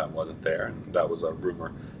that's why it wasn't there. And that was a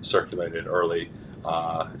rumor circulated early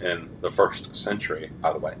in the first century,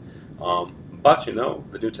 by the way. But,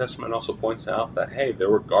 the New Testament also points out that, hey,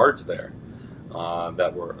 there were guards there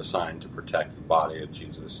that were assigned to protect the body of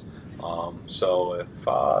Jesus. So if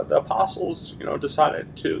the apostles,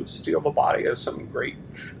 decided to steal the body as some great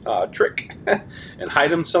trick and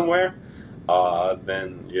hide him somewhere,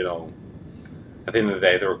 then, at the end of the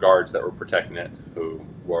day, there were guards that were protecting it who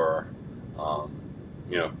were,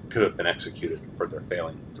 could have been executed for their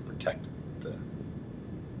failing to protect the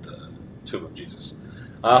tomb of Jesus.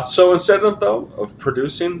 So instead of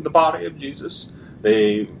producing the body of Jesus,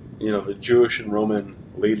 they, the Jewish and Roman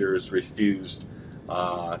leaders refused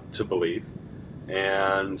to believe,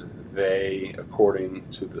 and they, according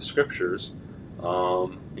to the Scriptures,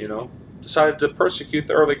 decided to persecute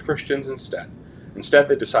the early Christians instead. Instead,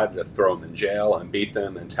 they decided to throw them in jail and beat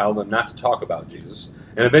them and tell them not to talk about Jesus.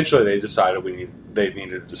 And eventually they decided they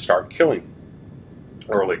needed to start killing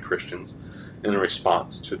early Christians in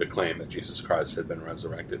response to the claim that Jesus Christ had been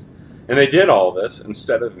resurrected. And they did all this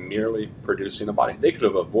instead of merely producing a body. They could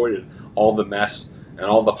have avoided all the mess and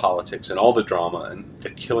all the politics and all the drama and the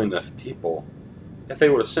killing of people if they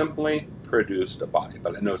would have simply produced a body.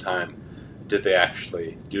 But at no time did they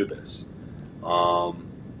actually do this.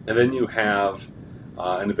 And then you have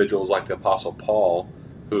individuals like the Apostle Paul,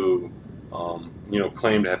 who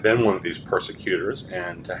claimed to have been one of these persecutors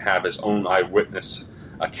and to have his own eyewitness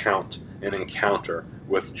account and encounter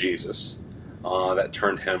with Jesus that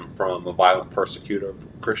turned him from a violent persecutor of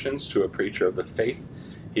Christians to a preacher of the faith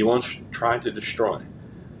he once tried to destroy.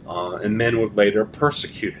 And men would later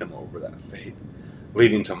persecute him over that faith,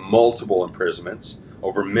 leading to multiple imprisonments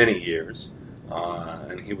over many years.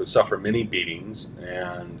 And he would suffer many beatings,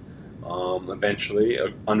 and eventually,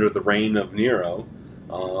 under the reign of Nero,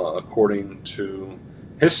 according to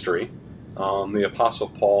history, the Apostle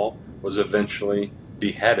Paul was eventually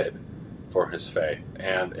beheaded for his faith.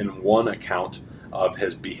 And in one account of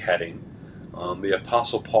his beheading, the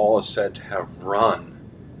Apostle Paul is said to have run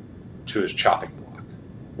to his chopping block,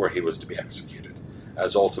 where he was to be executed,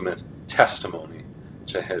 as ultimate testimony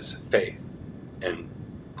to his faith in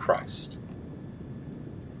Christ.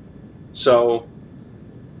 So,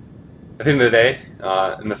 At the end of the day,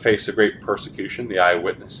 in the face of great persecution, the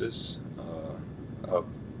eyewitnesses of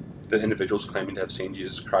the individuals claiming to have seen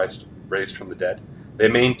Jesus Christ raised from the dead, they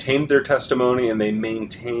maintained their testimony, and they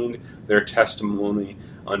maintained their testimony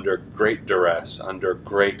under great duress, under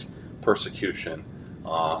great persecution,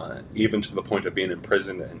 even to the point of being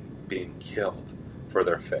imprisoned and being killed for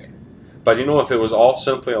their faith. But if it was all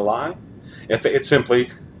simply a lie, if it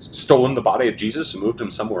simply stolen the body of Jesus and moved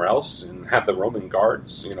him somewhere else and had the Roman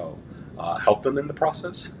guards, help them in the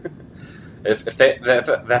process, if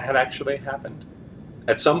that had actually happened,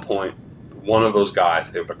 at some point, one of those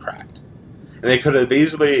guys they would have cracked. And they could have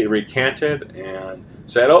easily recanted and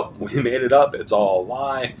said, "Oh, we made it up. It's all a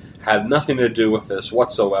lie. Had nothing to do with this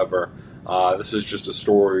whatsoever. This is just a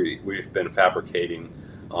story we've been fabricating,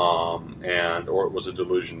 or it was a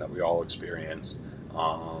delusion that we all experienced,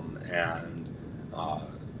 and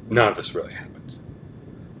none of this really happened."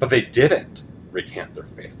 But they didn't recant their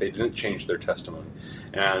faith. They didn't change their testimony,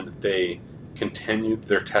 and they continued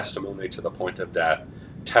their testimony to the point of death,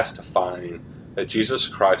 testifying that Jesus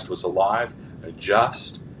Christ was alive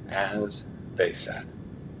just as they said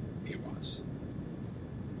he was.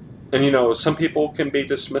 And some people can be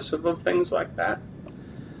dismissive of things like that.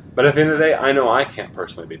 But at the end of the day, I know I can't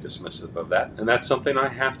personally be dismissive of that. And that's something I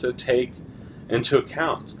have to take into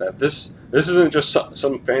account. That this isn't just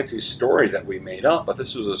some fancy story that we made up, but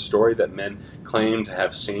this was a story that men claimed to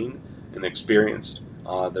have seen and experienced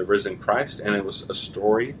the risen Christ. And it was a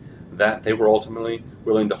story that they were ultimately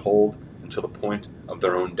willing to hold until the point of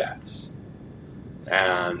their own deaths.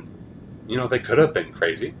 And they could have been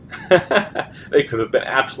crazy. They could have been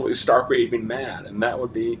absolutely stark raving mad, and that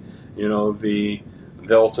would be,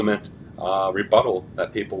 the ultimate rebuttal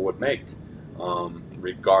that people would make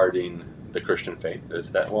regarding the Christian faith,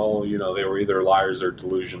 is that, they were either liars or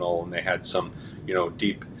delusional, and they had some,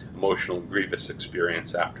 deep, emotional, grievous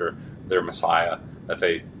experience after their Messiah that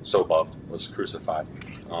they so loved was crucified.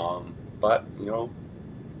 But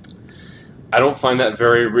I don't find that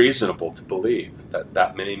very reasonable to believe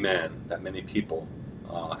that many men, that many people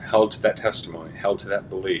held to that testimony, held to that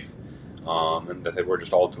belief, and that they were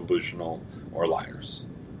just all delusional or liars.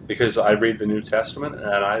 Because I read the New Testament,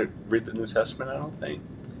 and I don't think,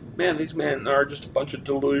 man, these men are just a bunch of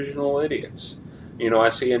delusional idiots. I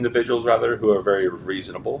see individuals, rather, who are very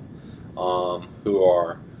reasonable, who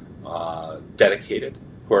are dedicated,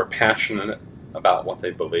 who are passionate about what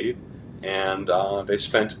they believe, and they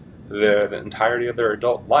spent the entirety of their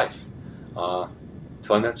adult life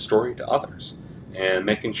telling that story to others and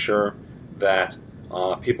making sure that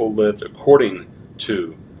people lived according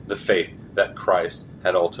to the faith that Christ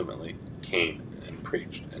had ultimately came and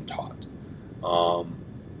preached and taught.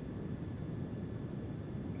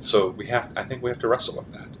 So I think we have to wrestle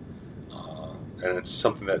with that. And it's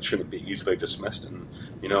something that shouldn't be easily dismissed. And,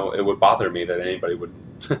 it would bother me that anybody would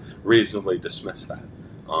reasonably dismiss that,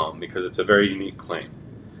 because it's a very unique claim.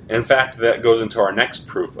 And in fact, that goes into our next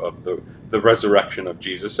proof of the resurrection of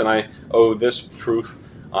Jesus. And I owe this proof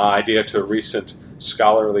idea to a recent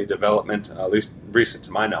scholarly development, at least recent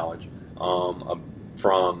to my knowledge,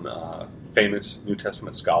 from famous New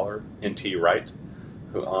Testament scholar N.T. Wright.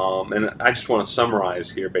 And I just want to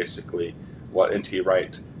summarize here basically what N.T.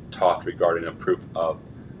 Wright taught regarding a proof of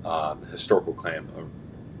the historical claim of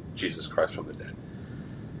Jesus Christ from the dead.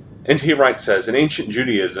 N.T. Wright says, in ancient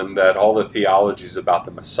Judaism, that all the theologies about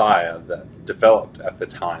the Messiah that developed at the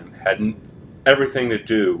time had everything to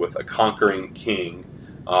do with a conquering king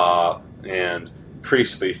and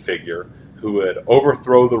priestly figure who would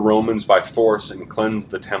overthrow the Romans by force and cleanse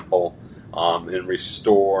the temple and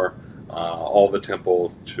restore all the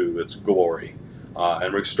temple to its glory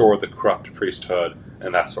and restore the corrupt priesthood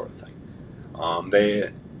and that sort of thing.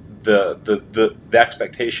 The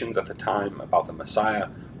expectations at the time about the Messiah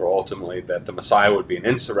were ultimately that the Messiah would be an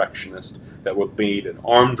insurrectionist that would lead an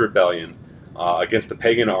armed rebellion against the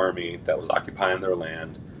pagan army that was occupying their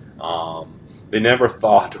land. They never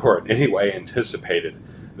thought or in any way anticipated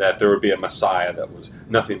that there would be a Messiah that was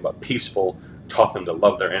nothing but peaceful, taught them to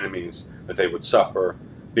love their enemies, that they would suffer,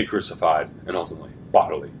 be crucified, and ultimately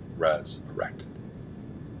bodily resurrected.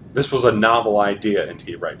 This was a novel idea,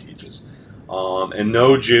 N.T. Wright teaches. And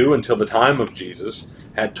no Jew until the time of Jesus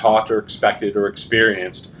had taught or expected or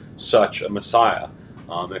experienced such a Messiah.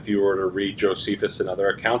 If you were to read Josephus and other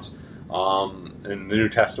accounts in the New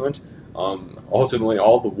Testament, ultimately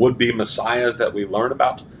all the would-be Messiahs that we learn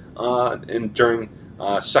about during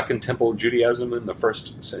Second Temple Judaism in the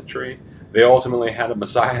first century, they ultimately had a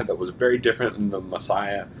Messiah that was very different than the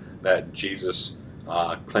Messiah that Jesus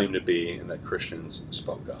claimed to be and that Christians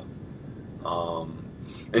spoke of.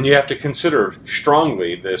 And you have to consider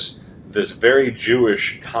strongly this this very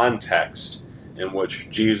Jewish context in which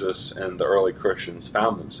Jesus and the early Christians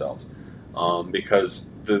found themselves. Because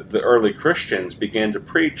the early Christians began to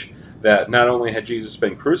preach that not only had Jesus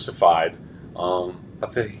been crucified,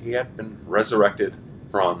 but that he had been resurrected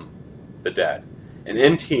from the dead. And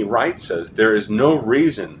N.T. Wright says there is no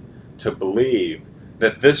reason to believe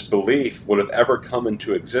that this belief would have ever come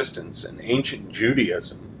into existence in ancient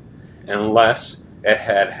Judaism unless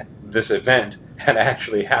this event had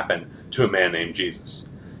actually happened to a man named Jesus.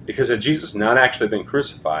 Because had Jesus not actually been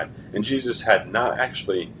crucified, and Jesus had not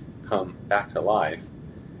actually come back to life,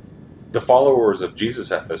 the followers of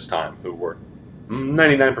Jesus at this time, who were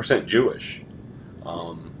 99% Jewish,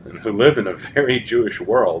 and who lived in a very Jewish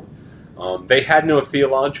world, they had no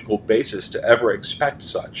theological basis to ever expect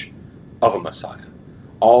such of a Messiah.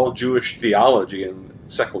 All Jewish theology in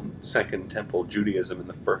Second Temple Judaism in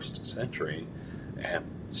the first century, and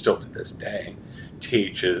still to this day,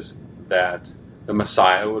 teaches that the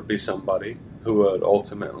Messiah would be somebody who would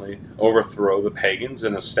ultimately overthrow the pagans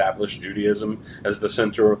and establish Judaism as the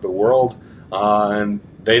center of the world. And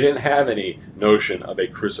they didn't have any notion of a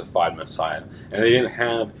crucified Messiah. And they didn't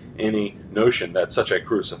have any notion that such a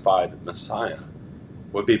crucified Messiah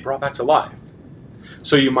would be brought back to life.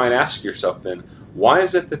 So you might ask yourself then, why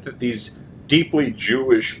is it that these deeply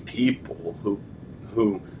Jewish people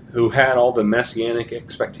who had all the messianic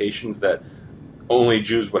expectations that only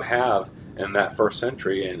Jews would have in that first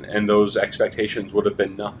century, and those expectations would have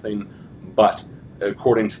been nothing but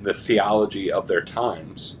according to the theology of their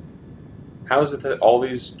times, how is it that all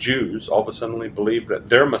these Jews all of a sudden believed that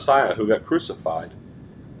their Messiah who got crucified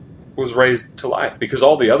was raised to life? Because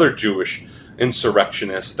all the other Jewish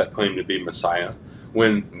insurrectionists that claimed to be Messiah,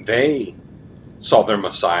 when they saw their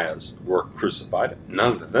Messiahs were crucified,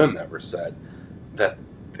 none of them ever said that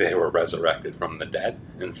they were resurrected from the dead.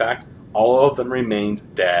 In fact, all of them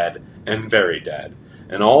remained dead and very dead.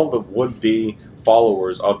 And all the would-be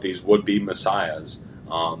followers of these would-be messiahs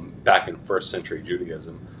back in first century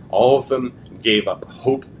Judaism, all of them gave up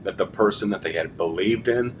hope that the person that they had believed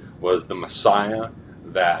in was the Messiah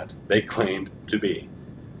that they claimed to be.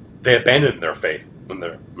 They abandoned their faith when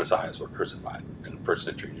their messiahs were crucified in first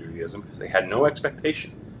century Judaism because they had no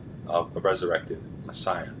expectation of a resurrected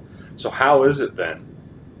Messiah. So how is it then,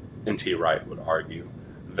 N.T. Wright would argue,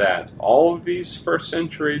 that all of these first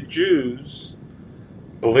century Jews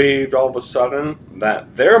believed all of a sudden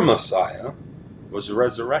that their Messiah was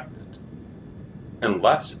resurrected,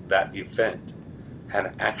 unless that event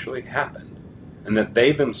had actually happened, and that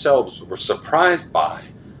they themselves were surprised by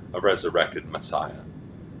a resurrected Messiah?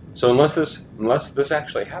 So unless this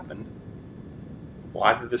actually happened,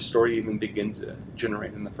 why did this story even begin to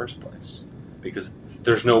generate in the first place? Because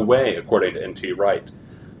there's no way, according to N.T. Wright,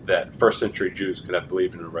 that first century Jews could have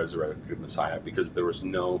believed in a resurrected Messiah, because there was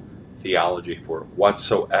no theology for it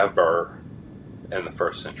whatsoever in the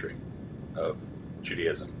first century of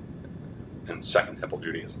Judaism and Second Temple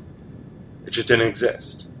Judaism. It just didn't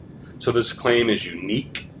exist. So this claim is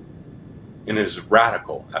unique and is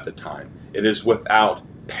radical at the time. It is without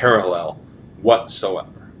parallel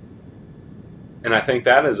whatsoever. And I think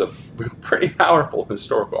that is a pretty powerful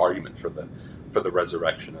historical argument for the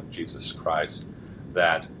resurrection of Jesus Christ.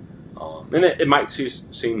 That, and it might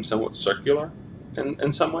seem somewhat circular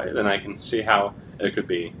in some ways, and I can see how it could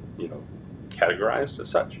be, categorized as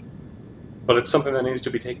such. But it's something that needs to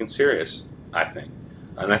be taken serious, I think.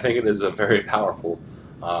 And I think it is a very powerful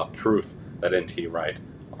proof that N.T. Wright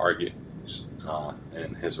argues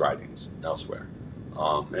in his writings elsewhere.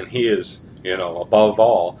 And he is, above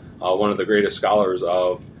all, one of the greatest scholars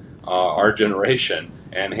of our generation,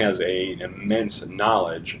 and has an immense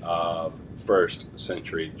knowledge of first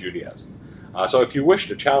century Judaism. So if you wish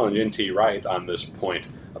to challenge N.T. Wright on this point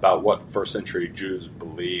about what first century Jews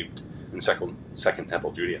believed in Second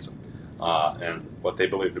Temple Judaism, and what they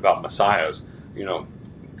believed about messiahs,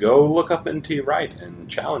 go look up N.T. Wright and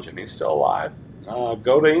challenge him. He's still alive.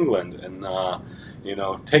 Go to England and,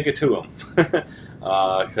 take it to him.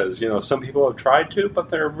 Because, some people have tried to, but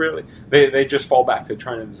they just fall back to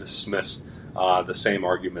trying to dismiss the same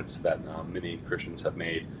arguments that many Christians have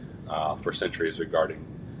made for centuries regarding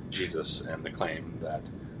Jesus and the claim that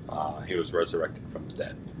he was resurrected from the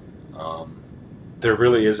dead. There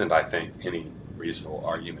really isn't, I think, any reasonable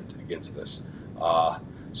argument against this.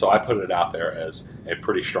 So I put it out there as a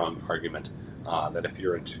pretty strong argument that if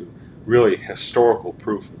you're into really historical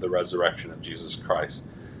proof of the resurrection of Jesus Christ,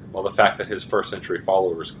 well, the fact that his first century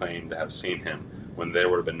followers claimed to have seen him when there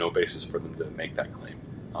would have been no basis for them to make that claim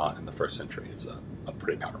in the first century is a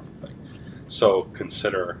pretty powerful thing. So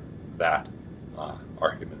consider that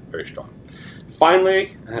argument very strong.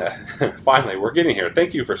 Finally, we're getting here.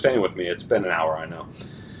 Thank you for staying with me. It's been an hour, I know.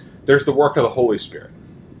 There's the work of the Holy Spirit.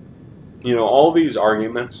 All these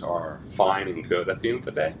arguments are fine and good at the end of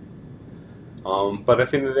the day. But at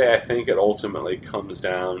the end of the day, I think it ultimately comes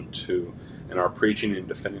down to, in our preaching and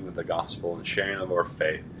defending of the gospel and sharing of our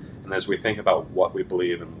faith, and as we think about what we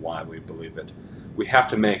believe and why we believe it, we have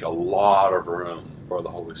to make a lot of room for the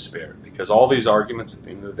Holy Spirit, because all these arguments at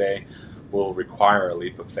the end of the day will require a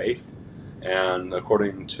leap of faith. And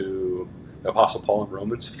according to the Apostle Paul in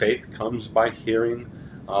Romans, faith comes by hearing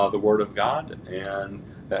the Word of God, and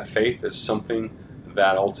that faith is something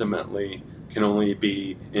that ultimately can only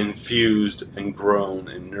be infused and grown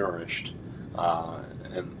and nourished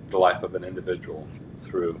in the life of an individual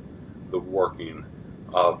through the working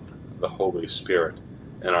of the Holy Spirit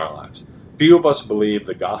in our lives. Few of us believe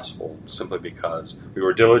the gospel simply because we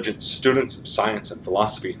were diligent students of science and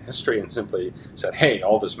philosophy and history and simply said, hey,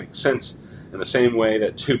 all this makes sense, in the same way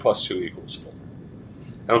that 2 + 2 = 4.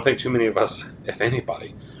 I don't think too many of us, if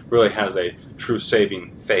anybody, really has a true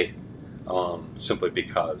saving faith simply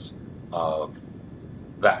because of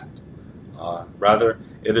that. Rather,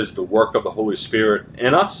 it is the work of the Holy Spirit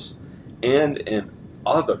in us and in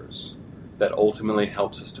others that ultimately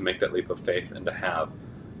helps us to make that leap of faith and to have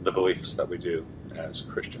the beliefs that we do as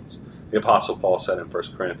Christians. The Apostle Paul said in 1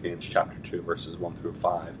 Corinthians chapter 2, verses 1 through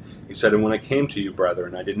 5, he said, "And when I came to you,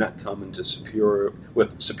 brethren, I did not come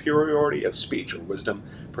with superiority of speech or wisdom,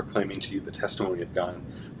 proclaiming to you the testimony of God.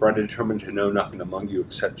 For I determined to know nothing among you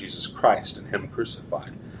except Jesus Christ and Him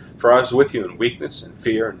crucified. For I was with you in weakness and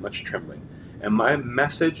fear and much trembling. And my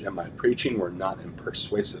message and my preaching were not in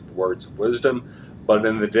persuasive words of wisdom, but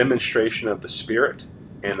in the demonstration of the Spirit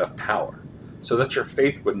and of power, so that your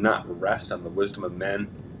faith would not rest on the wisdom of men,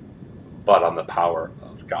 but on the power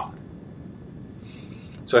of God."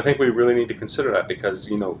 So I think we really need to consider that, because,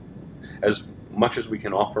 as much as we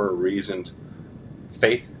can offer a reasoned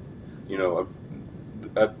faith,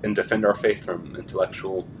 and defend our faith from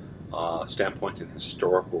intellectual standpoint and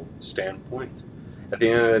historical standpoint, at the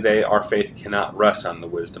end of the day, our faith cannot rest on the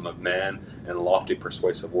wisdom of man and lofty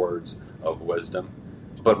persuasive words of wisdom,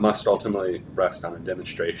 but must ultimately rest on a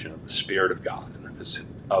demonstration of the Spirit of God and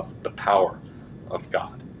of the power of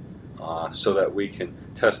God, so that we can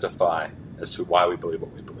testify as to why we believe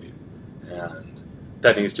what we believe. And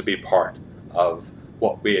that needs to be part of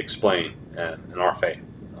what we explain in our faith.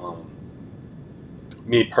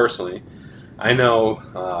 Me personally, I know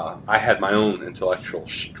I had my own intellectual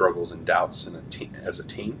struggles and doubts as a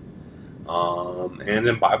teen, and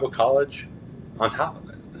in Bible college on top of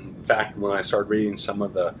it. In fact, when I started reading some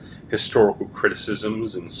of the historical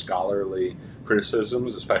criticisms and scholarly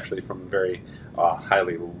criticisms, especially from very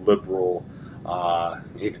highly liberal,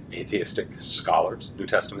 even atheistic scholars, New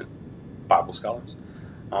Testament Bible scholars,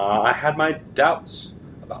 I had my doubts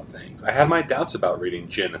about things. I had my doubts about reading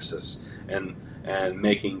Genesis and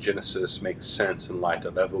making Genesis make sense in light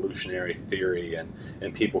of evolutionary theory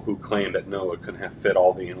and people who claim that Noah couldn't have fit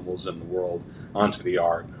all the animals in the world onto the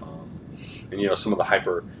ark. And some of the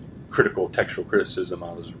hypercritical textual criticism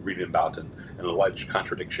I was reading about and alleged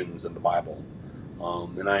contradictions in the Bible.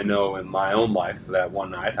 And I know in my own life that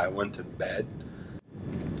one night I went to bed.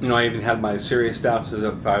 I even had my serious doubts as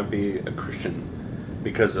if I would be a Christian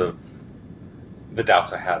because of the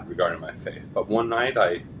doubts I had regarding my faith. But one night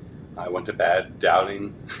I went to bed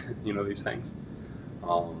doubting, these things.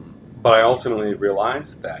 But I ultimately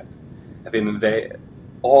realized that at the end of the day,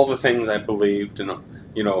 all the things I believed,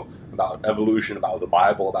 about evolution, about the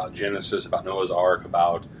Bible, about Genesis, about Noah's Ark,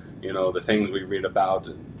 about, the things we read about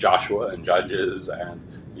in Joshua and Judges and,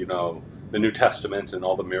 the New Testament and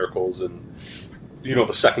all the miracles and,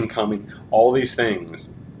 the second coming, all these things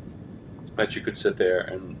that you could sit there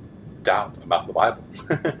and doubt about the Bible.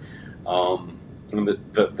 And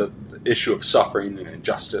the issue of suffering and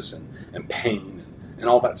injustice and pain and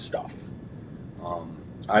all that stuff.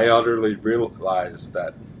 I utterly realized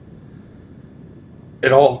that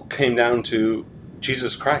it all came down to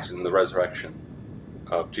Jesus Christ and the resurrection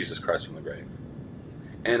of Jesus Christ from the grave.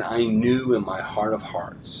 And I knew in my heart of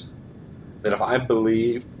hearts that if I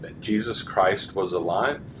believed that Jesus Christ was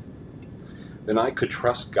alive, then I could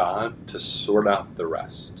trust God to sort out the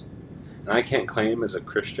rest. And I can't claim as a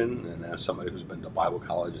Christian and as somebody who's been to Bible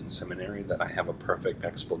college and seminary that I have a perfect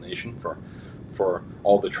explanation for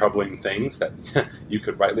all the troubling things that you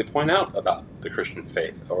could rightly point out about the Christian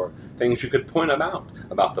faith, or things you could point out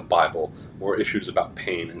about the Bible, or issues about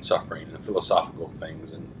pain and suffering and philosophical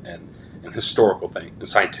things and historical things and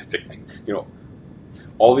scientific things.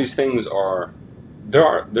 All these things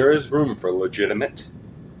there is room for legitimate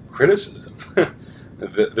criticism.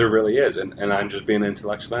 There really is, and I'm just being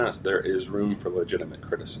intellectually honest. There is room for legitimate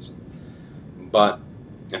criticism. But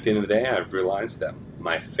at the end of the day, I've realized that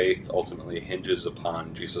my faith ultimately hinges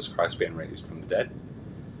upon Jesus Christ being raised from the dead.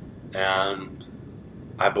 And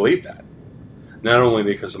I believe that. Not only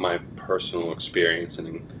because of my personal experience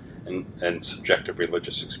and subjective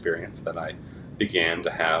religious experience that I began to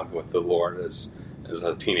have with the Lord as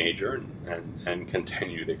a teenager and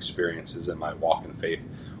continued experiences in my walk in faith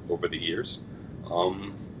over the years.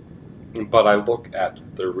 But I look at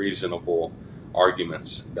the reasonable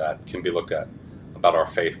arguments that can be looked at about our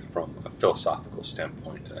faith from a philosophical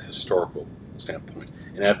standpoint, a historical standpoint,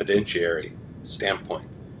 an evidentiary standpoint.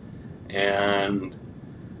 And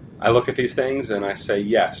I look at these things and I say,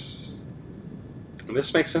 yes,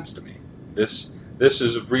 this makes sense to me. This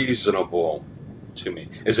is reasonable to me.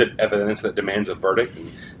 Is it evidence that demands a verdict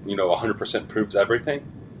and 100% proves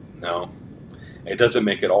everything? No. It doesn't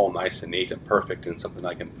make it all nice and neat and perfect and something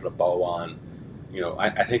I can put a bow on.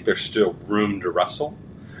 I think there's still room to wrestle.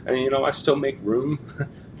 And, I still make room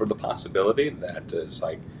for the possibility that as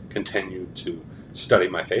I continue to study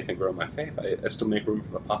my faith and grow my faith, I still make room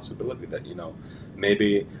for the possibility that,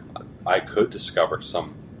 maybe I could discover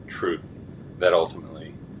some truth that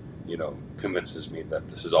ultimately, convinces me that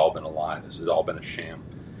this has all been a lie, this has all been a sham.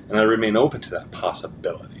 And I remain open to that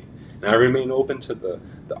possibility. And I remain open to the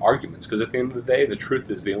arguments, because at the end of the day, the truth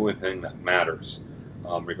is the only thing that matters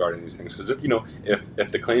regarding these things. Because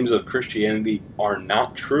if the claims of Christianity are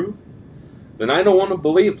not true, then I don't want to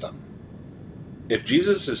believe them. If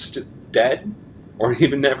Jesus is dead, or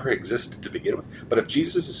even never existed to begin with, but if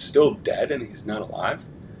Jesus is still dead and he's not alive,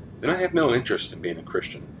 then I have no interest in being a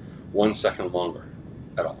Christian 1 second longer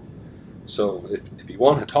at all. So if you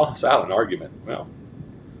want to toss out an argument, well,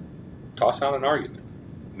 toss out an argument.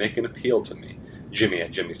 Make an appeal to me. Jimmy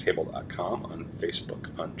at jimmystable.com, on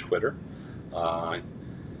Facebook, on Twitter.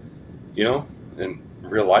 In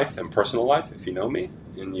real life and personal life, if you know me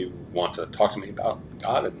and you want to talk to me about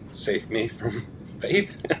God and save me from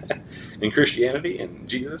faith in Christianity and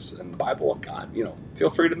Jesus and the Bible and God, feel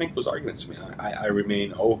free to make those arguments to me. I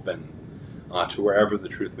remain open to wherever the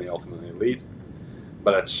truth may ultimately lead.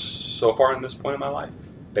 But it's so far in this point in my life,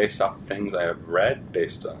 based off of things I have read,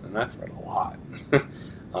 and I've read a lot,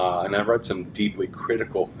 and I've read some deeply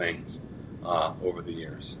critical things over the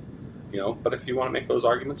years. But if you want to make those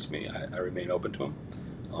arguments to me, I remain open to them.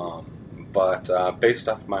 But based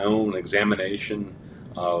off my own examination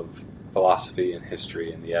of philosophy and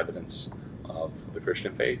history and the evidence of the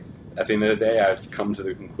Christian faith, at the end of the day, I've come to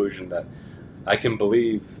the conclusion that I can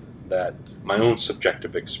believe that my own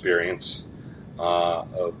subjective experience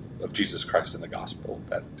of Jesus Christ and the gospel,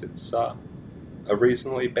 that it's a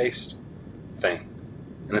reasonably based thing.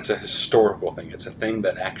 And it's a historical thing. It's a thing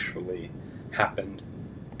that actually happened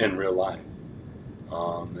in real life.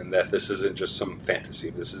 And that this isn't just some fantasy.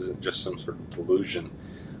 This isn't just some sort of delusion.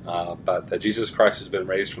 But that Jesus Christ has been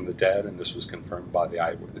raised from the dead, and this was confirmed by the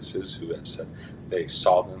eyewitnesses who have said they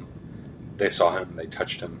saw him, they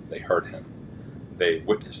touched him, they heard him, they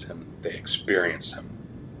witnessed him, they experienced him.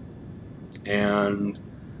 And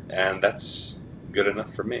that's good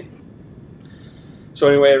enough for me. So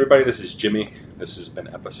anyway, everybody, this is Jimmy. This has been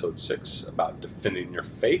episode 6 about defending your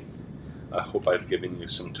faith. I hope I've given you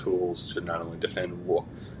some tools to not only defend,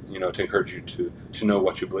 to encourage you to know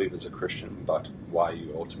what you believe as a Christian, but why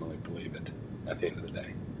you ultimately believe it at the end of the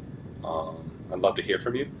day. I'd love to hear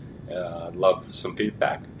from you. I'd love some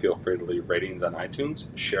feedback. Feel free to leave ratings on iTunes.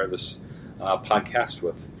 Share this podcast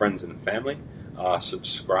with friends and family.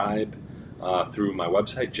 Subscribe through my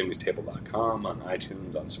website, jimmystable.com, on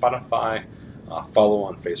iTunes, on Spotify. Follow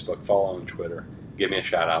on Facebook, follow on Twitter. Give me a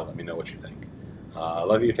shout out. Let me know what you think. I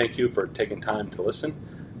love you. Thank you for taking time to listen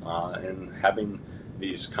and having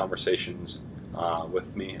these conversations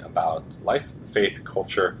with me about life, faith,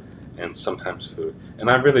 culture, and sometimes food. And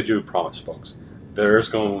I really do promise, folks, there's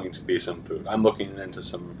going to be some food. I'm looking into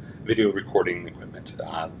some video recording equipment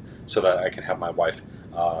so that I can have my wife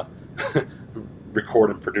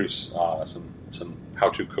record and produce some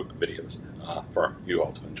how-to cook videos for you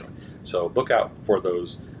all to enjoy. So look out for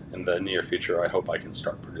those in the near future. I hope I can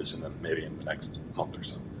start producing them maybe in the next month or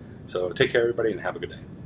so. So take care, everybody, and have a good day.